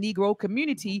confronting the Negro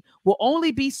community will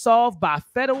only be solved by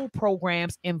federal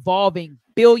programs involving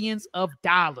billions of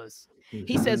dollars.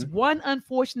 He says one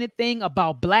unfortunate thing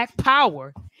about Black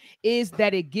power is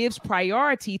that it gives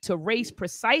priority to race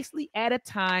precisely at a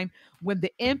time when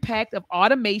the impact of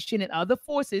automation and other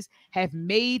forces have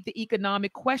made the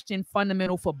economic question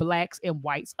fundamental for Blacks and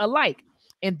whites alike.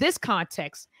 In this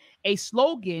context, a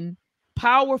slogan,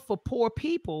 power for poor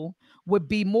people, would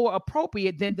be more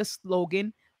appropriate than the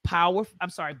slogan,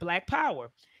 Black power.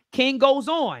 King goes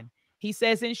on. He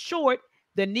says, in short,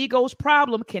 the Negro's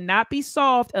problem cannot be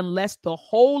solved unless the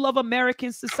whole of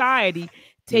American society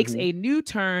takes a new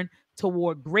turn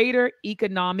toward greater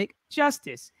economic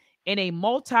justice. In a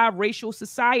multiracial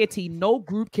society, no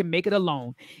group can make it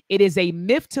alone. It is a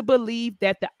myth to believe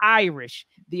that the Irish,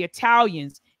 the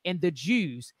Italians, and the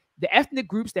Jews, the ethnic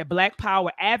groups that Black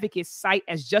power advocates cite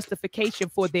as justification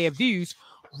for their views,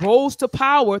 rose to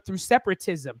power through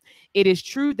separatism. It is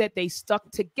true that they stuck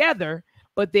together,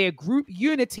 but their group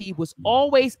unity was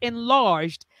always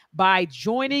enlarged by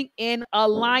joining in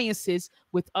alliances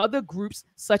with other groups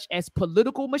such as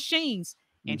political machines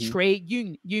and trade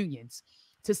unions.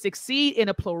 To succeed in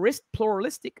a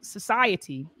pluralistic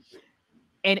society,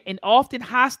 and an often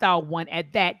hostile one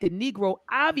at that, the Negro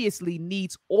obviously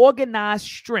needs organized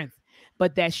strength,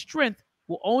 but that strength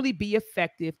will only be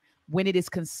effective when it is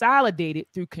consolidated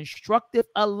through constructive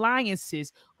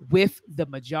alliances with the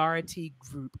majority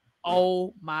group.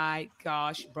 Oh my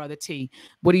gosh, Brother T.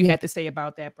 What do you have to say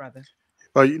about that, brother?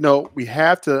 Well, we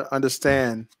have to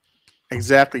understand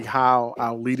exactly how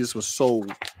our leaders were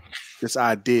sold this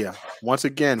idea. Once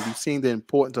again, we've seen the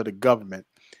importance of the government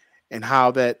and how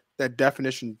that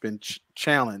definition has been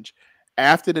challenged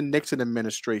after the Nixon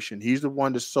administration. He's the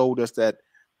one that sold us that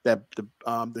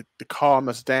the calm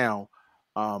us down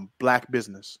Black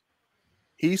business.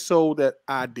 He sold that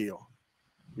ideal.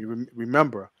 You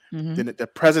remember. Then the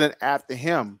president after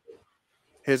him,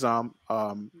 his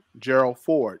Gerald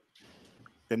Ford,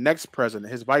 the next president,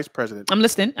 his vice president. I'm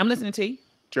listening to you.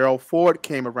 Gerald Ford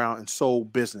came around and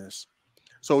sold business.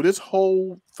 So this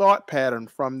whole thought pattern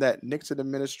from that Nixon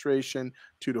administration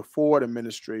to the Ford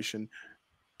administration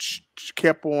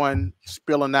kept on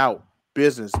spilling out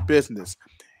business.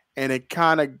 and it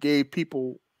kind of gave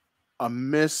people a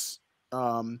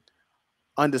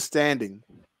understanding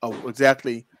of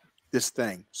exactly this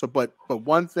thing. So, but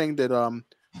one thing that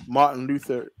Martin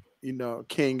Luther,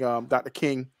 King, Dr.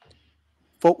 King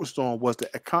focused on was the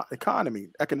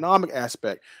economic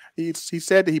aspect. He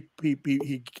said that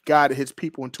he guided his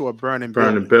people into a burning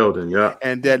building, yeah.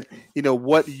 and that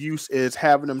what use is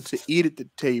having them to eat at the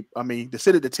table. I mean, to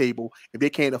sit at the table if they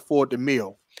can't afford the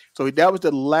meal. So that was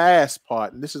the last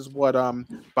part, and this is what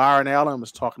Byron Allen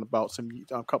was talking about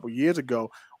a couple years ago.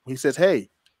 When he says, "Hey,"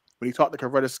 when he talked to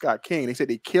Coretta Scott King, they said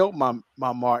they killed my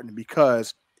Martin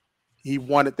because he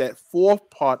wanted that fourth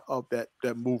part of that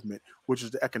movement, which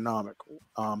is the economical.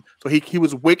 So he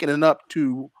was waking up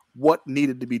to what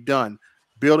needed to be done,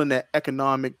 building that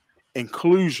economic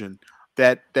inclusion,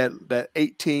 that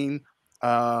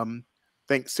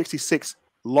 66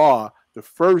 law, the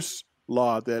first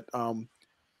law that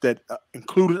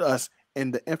included us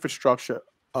in the infrastructure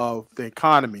of the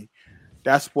economy.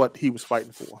 That's what he was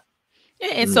fighting for.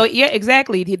 And so, yeah,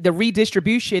 exactly. The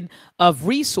redistribution of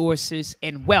resources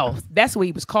and wealth. That's what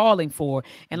he was calling for.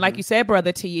 And like you said,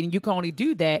 Brother T, and you can only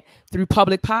do that through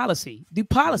public policy. Do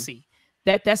policy.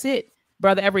 That's it.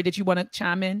 Brother Everett, did you want to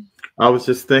chime in? I was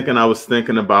thinking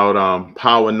about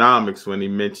Powernomics when he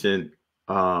mentioned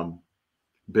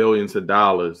billions of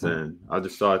dollars. And I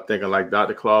just started thinking, like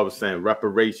Dr. Claude was saying,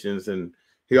 reparations. And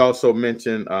he also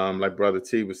mentioned, like Brother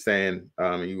T was saying,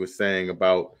 he was saying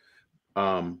about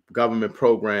government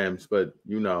programs, but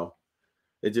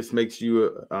it just makes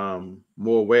you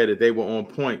more aware that they were on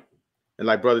point. And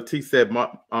like Brother T said,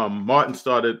 Martin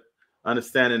started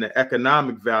understanding the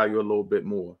economic value a little bit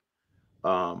more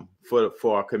for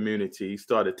our community. He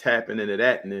started tapping into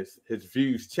that, and his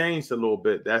views changed a little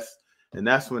bit. That's when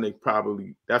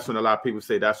a lot of people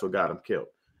say that's what got him killed,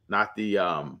 not the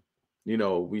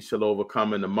we shall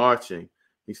overcome in the marching.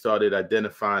 He started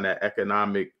identifying that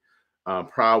economic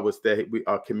prowess that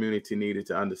our community needed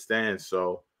to understand.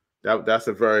 So that's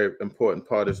a very important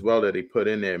part as well that he put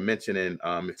in there, mentioning,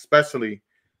 especially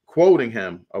quoting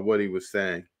him of what he was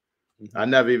saying. I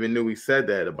never even knew he said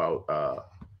that about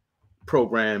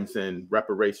programs and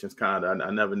reparations.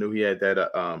 I never knew he had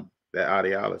that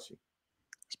ideology.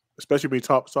 Especially when we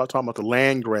start talking about the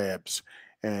land grabs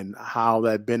and how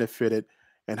that benefited,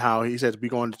 and how he says we're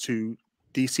going to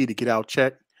DC to get our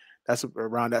check. That's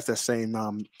that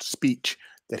same speech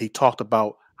that he talked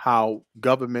about how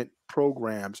government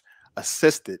programs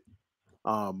assisted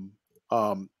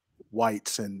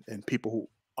whites and people who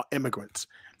are immigrants.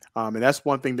 And that's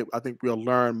one thing that I think we'll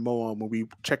learn more when we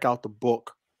check out the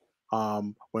book,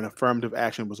 When Affirmative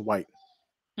Action Was White.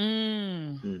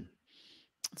 So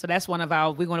that's we're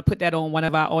going to put that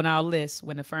on our list,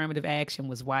 When Affirmative Action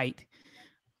Was White.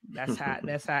 That's how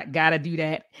gotta do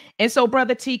that. And so,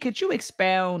 Brother T, could you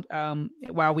expound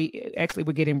while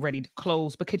we're getting ready to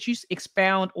close, but could you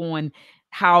expound on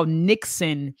how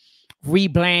Nixon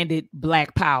rebranded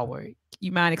Black Power?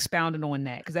 You mind expounding on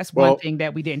that? Because that's one thing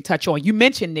that we didn't touch on. You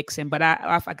mentioned Nixon, but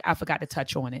I forgot to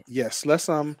touch on it. Yes,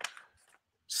 let's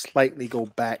slightly go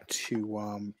back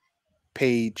to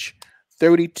page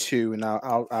 32, and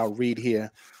I'll read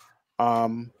here.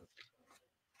 Allow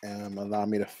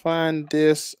me to find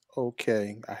this.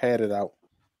 Okay, I had it out.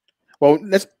 Well,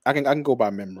 I can go by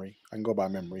memory.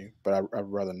 But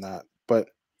I'd rather not. But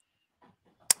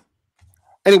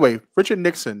anyway, Richard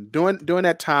Nixon, during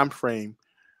that time frame,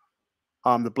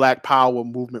 the Black Power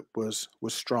movement was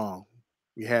strong.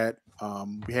 We had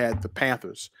the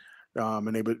Panthers,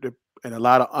 and and a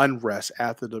lot of unrest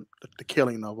after the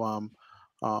killing of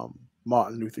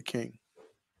Martin Luther King.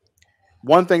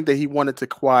 One thing that he wanted to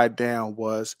quiet down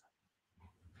was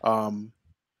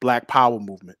Black Power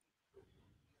movement.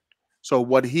 So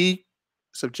what he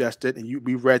suggested, and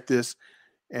we read this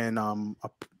in a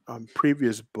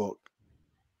previous book,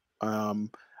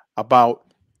 about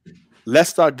let's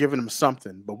start giving them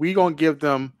something, but we're gonna give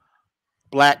them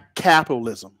Black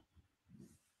capitalism,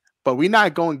 but we're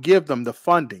not gonna give them the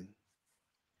funding.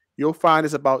 You'll find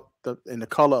this about in The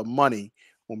Color of Money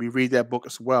when we read that book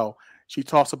as well. She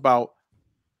talks about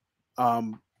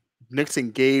Nixon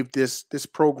gave this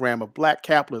program of Black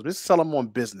capitalism. This is sell them on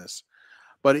business,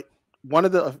 but one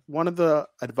of the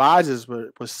advisors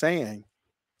was saying,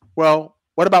 "Well,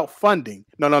 what about funding?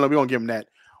 No, we don't give them that.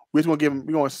 We're going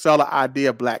to sell the idea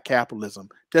of Black capitalism.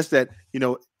 Just that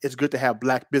it's good to have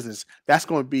Black business. That's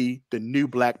going to be the new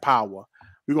Black Power.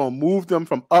 We're going to move them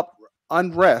from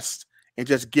unrest and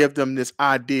just give them this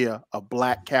idea of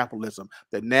Black capitalism.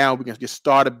 That now we can just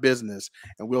start a business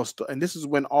and we'll start. And this is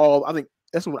when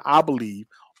I believe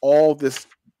all this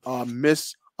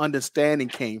misunderstanding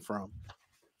came from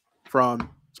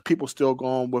people still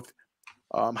going with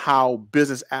how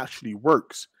business actually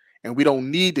works, and we don't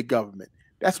need the government.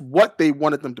 That's what they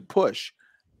wanted them to push.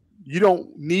 You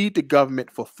don't need the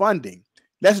government for funding.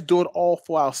 Let's do it all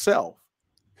for ourselves.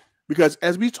 Because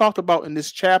as we talked about in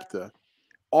this chapter,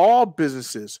 all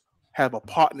businesses have a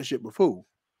partnership with who?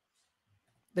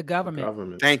 The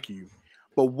government. Thank you.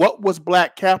 But what was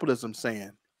black capitalism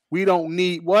saying? We don't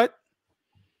need what?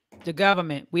 The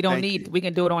government. We don't need. We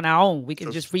can do it on our own. We can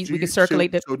we can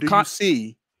circulate the. So do you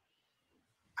see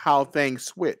how things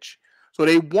switch? So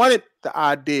they wanted the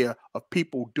idea of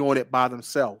people doing it by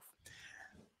themselves.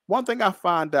 One thing I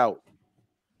find out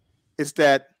is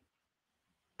that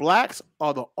blacks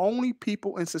are the only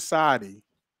people in society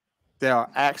that are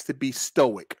asked to be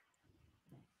stoic.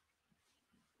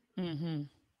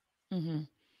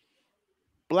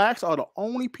 Blacks are the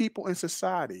only people in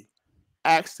society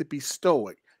asked to be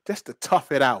stoic, just to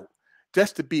tough it out,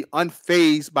 just to be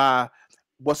unfazed by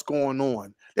what's going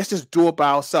on. Let's just do it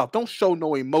by ourselves. Don't show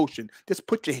no emotion. Just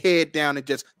put your head down and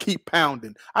just keep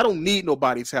pounding. I don't need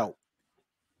nobody's help.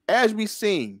 As we've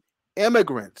seen,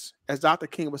 immigrants, as Dr.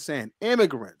 King was saying,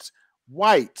 immigrants,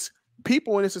 whites,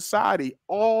 people in the society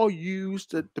all use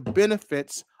the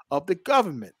benefits of the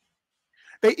government.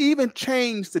 They even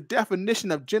changed the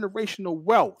definition of generational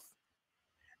wealth.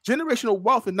 Generational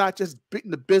wealth is not just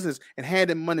beating the business and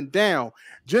handing money down.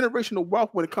 Generational wealth,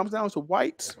 when it comes down to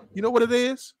whites, you know what it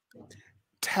is?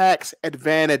 Tax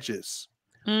advantages.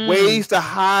 Ways to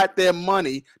hide their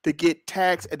money to get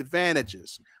tax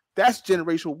advantages. That's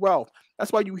generational wealth.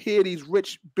 That's why you hear these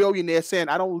rich billionaires saying,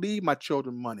 I don't leave my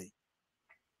children money.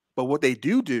 But what they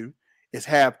do is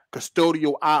have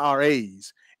custodial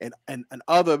IRAs and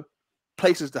other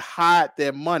places to hide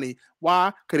their money.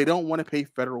 Why? Because they don't want to pay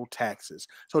federal taxes.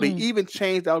 So they even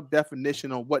changed our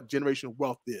definition on what generational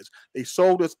wealth is. They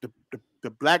sold us the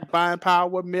black buying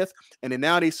power myth, and then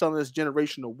now they selling us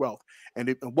generational wealth.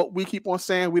 And what we keep on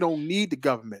saying, we don't need the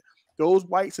government. Those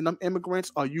whites and them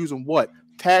immigrants are using what?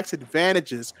 Tax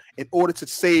advantages in order to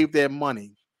save their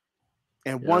money.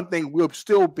 And one thing, we're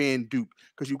still being duped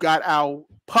because you got our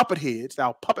puppet heads,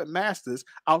 our puppet masters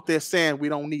out there saying we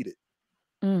don't need it.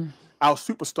 Our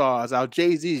superstars, our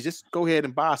Jay-Z's, just go ahead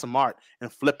and buy some art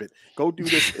and flip it. Go do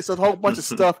this. It's a whole bunch of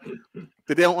stuff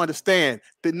that they don't understand.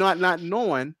 They're not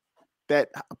knowing that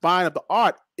buying of the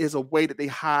art is a way that they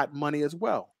hide money as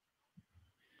well.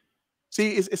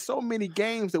 See, it's so many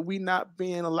games that we not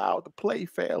being allowed to play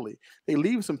fairly. They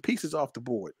leave some pieces off the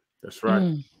board. That's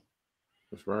right.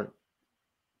 That's right.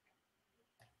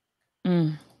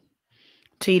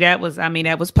 T, that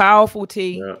was powerful,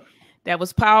 T. Yeah. That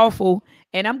was powerful.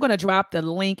 And I'm going to drop the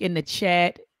link in the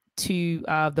chat to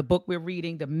the book we're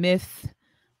reading, The Myth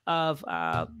of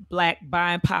Black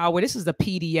Buying Power. This is the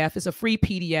PDF. It's a free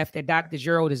PDF that Dr.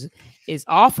 Gerald is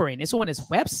offering. It's on his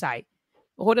website.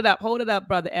 Hold it up,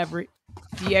 Brother Everett.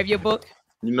 Do you have your book?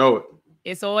 You know it.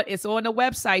 It's on the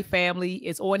website, family.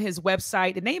 It's on his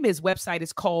website. The name of his website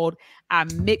is called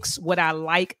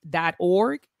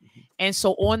imixwhatilike.org. And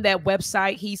so on that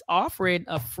website, he's offering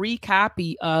a free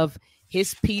copy of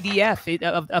his PDF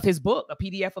of his book, a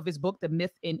PDF of his book, The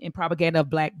Myth and Propaganda of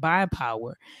Black Buying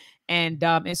Power. And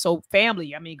so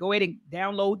family, I mean, go ahead and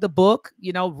download the book,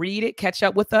 read it, catch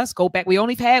up with us, go back. We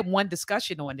only had one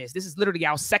discussion on this. This is literally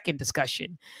our second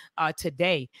discussion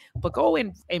today, but go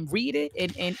and read it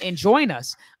and join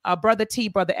us. Brother T,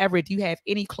 Brother Everett, do you have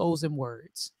any closing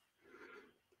words?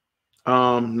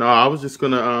 No, I was just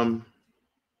going to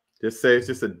just say it's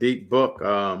just a deep book.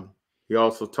 He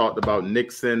also talked about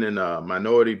Nixon and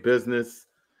minority business,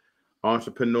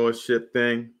 entrepreneurship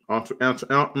thing,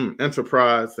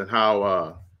 enterprise, and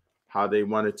how they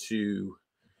wanted to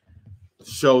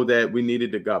show that we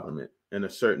needed the government in a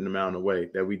certain amount of way,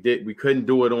 that we couldn't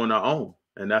do it on our own,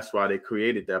 and that's why they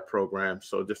created that program.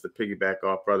 So just to piggyback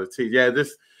off Brother T,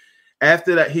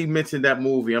 after that he mentioned that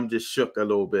movie, I'm just shook a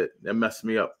little bit. That messed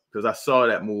me up because I saw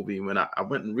that movie when I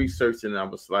went and researched it, and I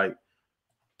was like,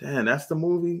 damn, that's the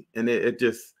movie. And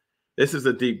this is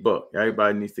a deep book.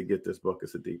 Everybody needs to get this book.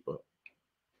 It's a deep book.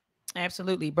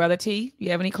 Absolutely. Brother T,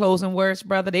 you have any closing words,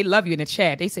 brother? They love you in the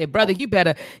chat. They said, brother, you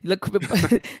better look.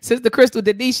 Sister Crystal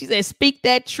Denise, she said, speak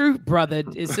that truth, brother.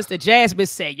 Sister Jasmine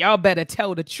said, y'all better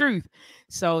tell the truth.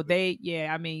 So T,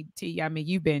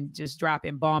 you've been just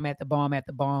dropping bomb at the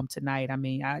bomb tonight. I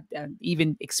mean, I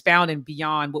even expounding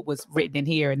beyond what was written in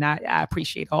here. And I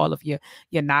appreciate all of your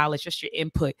knowledge, just your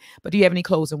input. But do you have any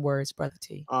closing words, Brother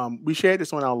T? We shared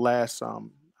this on our last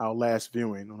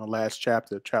viewing, on the last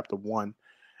chapter 1.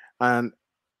 And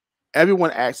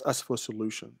everyone asks us for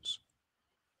solutions.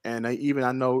 And I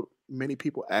know many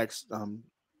people asked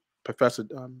Professor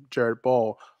Jared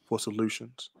Ball for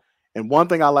solutions. And one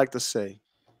thing I like to say,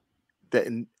 that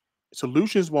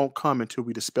solutions won't come until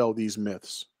we dispel these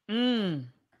myths. Mm.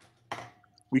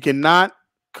 We cannot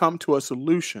come to a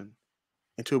solution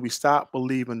until we stop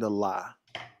believing the lie.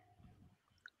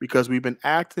 Because we've been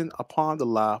acting upon the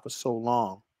lie for so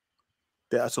long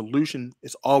that a solution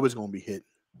is always going to be hidden.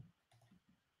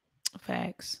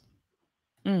 Facts.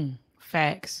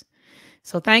 Facts.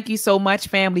 So thank you so much,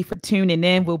 family, for tuning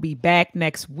in. We'll be back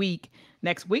next week.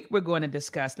 Next week, we're going to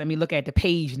discuss. Let me look at the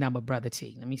page number, Brother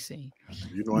T. Let me see.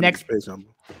 You know, next page number.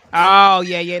 Oh,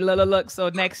 yeah. Look. So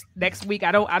next week,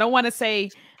 I don't want to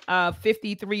say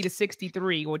 53 to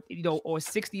 63 or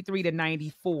 63 to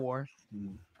 94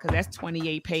 because that's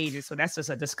 28 pages. So that's just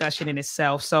a discussion in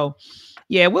itself. So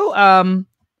yeah, we'll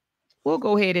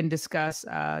go ahead and discuss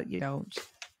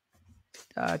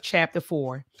chapter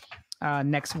 4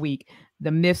 next week. The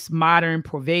myths modern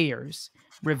purveyors,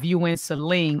 reviewing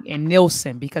Saling and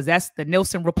Nielsen, because that's the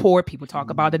Nielsen report. People talk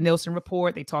about the Nielsen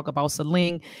report. They talk about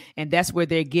Saling, and that's where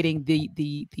they're getting the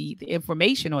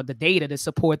information or the data to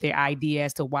support their idea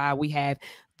as to why we have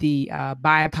the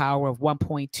buying power of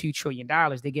 $1.2 trillion.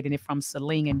 They're getting it from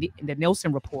Saling and the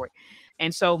Nielsen report.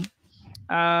 And so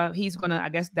he's going to, I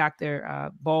guess,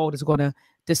 Dr. Bald is going to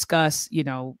discuss,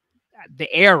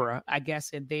 the error, I guess,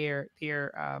 in their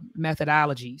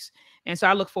methodologies. And so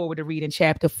I look forward to reading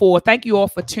chapter 4. Thank you all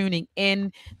for tuning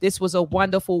in. This was a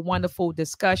wonderful, wonderful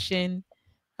discussion.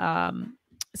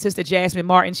 Sister Jasmine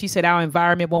Martin, she said our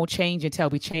environment won't change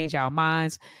until we change our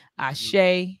minds.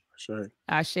 Ashe.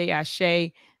 Ashe,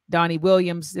 Ashe. Donnie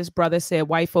Williams, this brother said,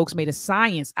 white folks made a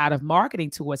science out of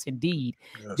marketing to us. Indeed.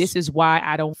 Yes. This is why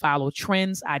I don't follow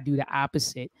trends. I do the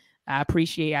opposite. I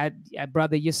appreciate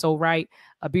brother. You're so right.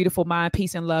 A beautiful mind,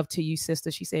 peace and love to you,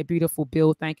 sister. She said, beautiful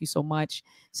build. Thank you so much.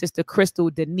 Sister Crystal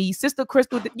Denise. Sister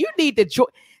Crystal, you need to join.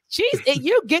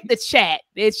 You get the chat.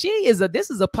 This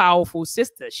is a powerful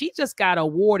sister. She just got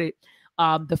awarded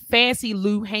the Fancy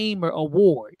Lou Hamer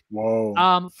Award.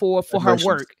 Whoa. For her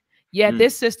work. Yeah,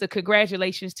 this sister,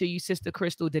 congratulations to you, Sister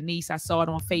Crystal Denise. I saw it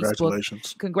on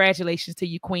Facebook. Congratulations to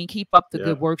you, Queen. Keep up the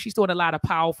good work. She's doing a lot of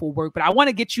powerful work, but I want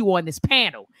to get you on this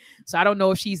panel. So I don't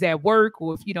know if she's at work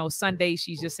or if, Sunday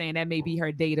she's just saying that may be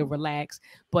her day to relax.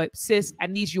 But sis, I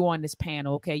need you on this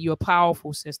panel, okay? You're a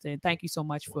powerful sister, and thank you so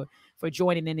much for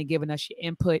joining in and giving us your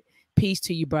input. Peace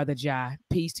to you, Brother Jai.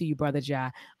 Peace to you, Brother Jai.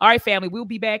 All right, family, we'll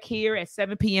be back here at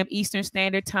 7 p.m. Eastern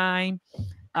Standard Time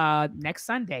next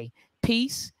Sunday.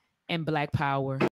 Peace and Black Power.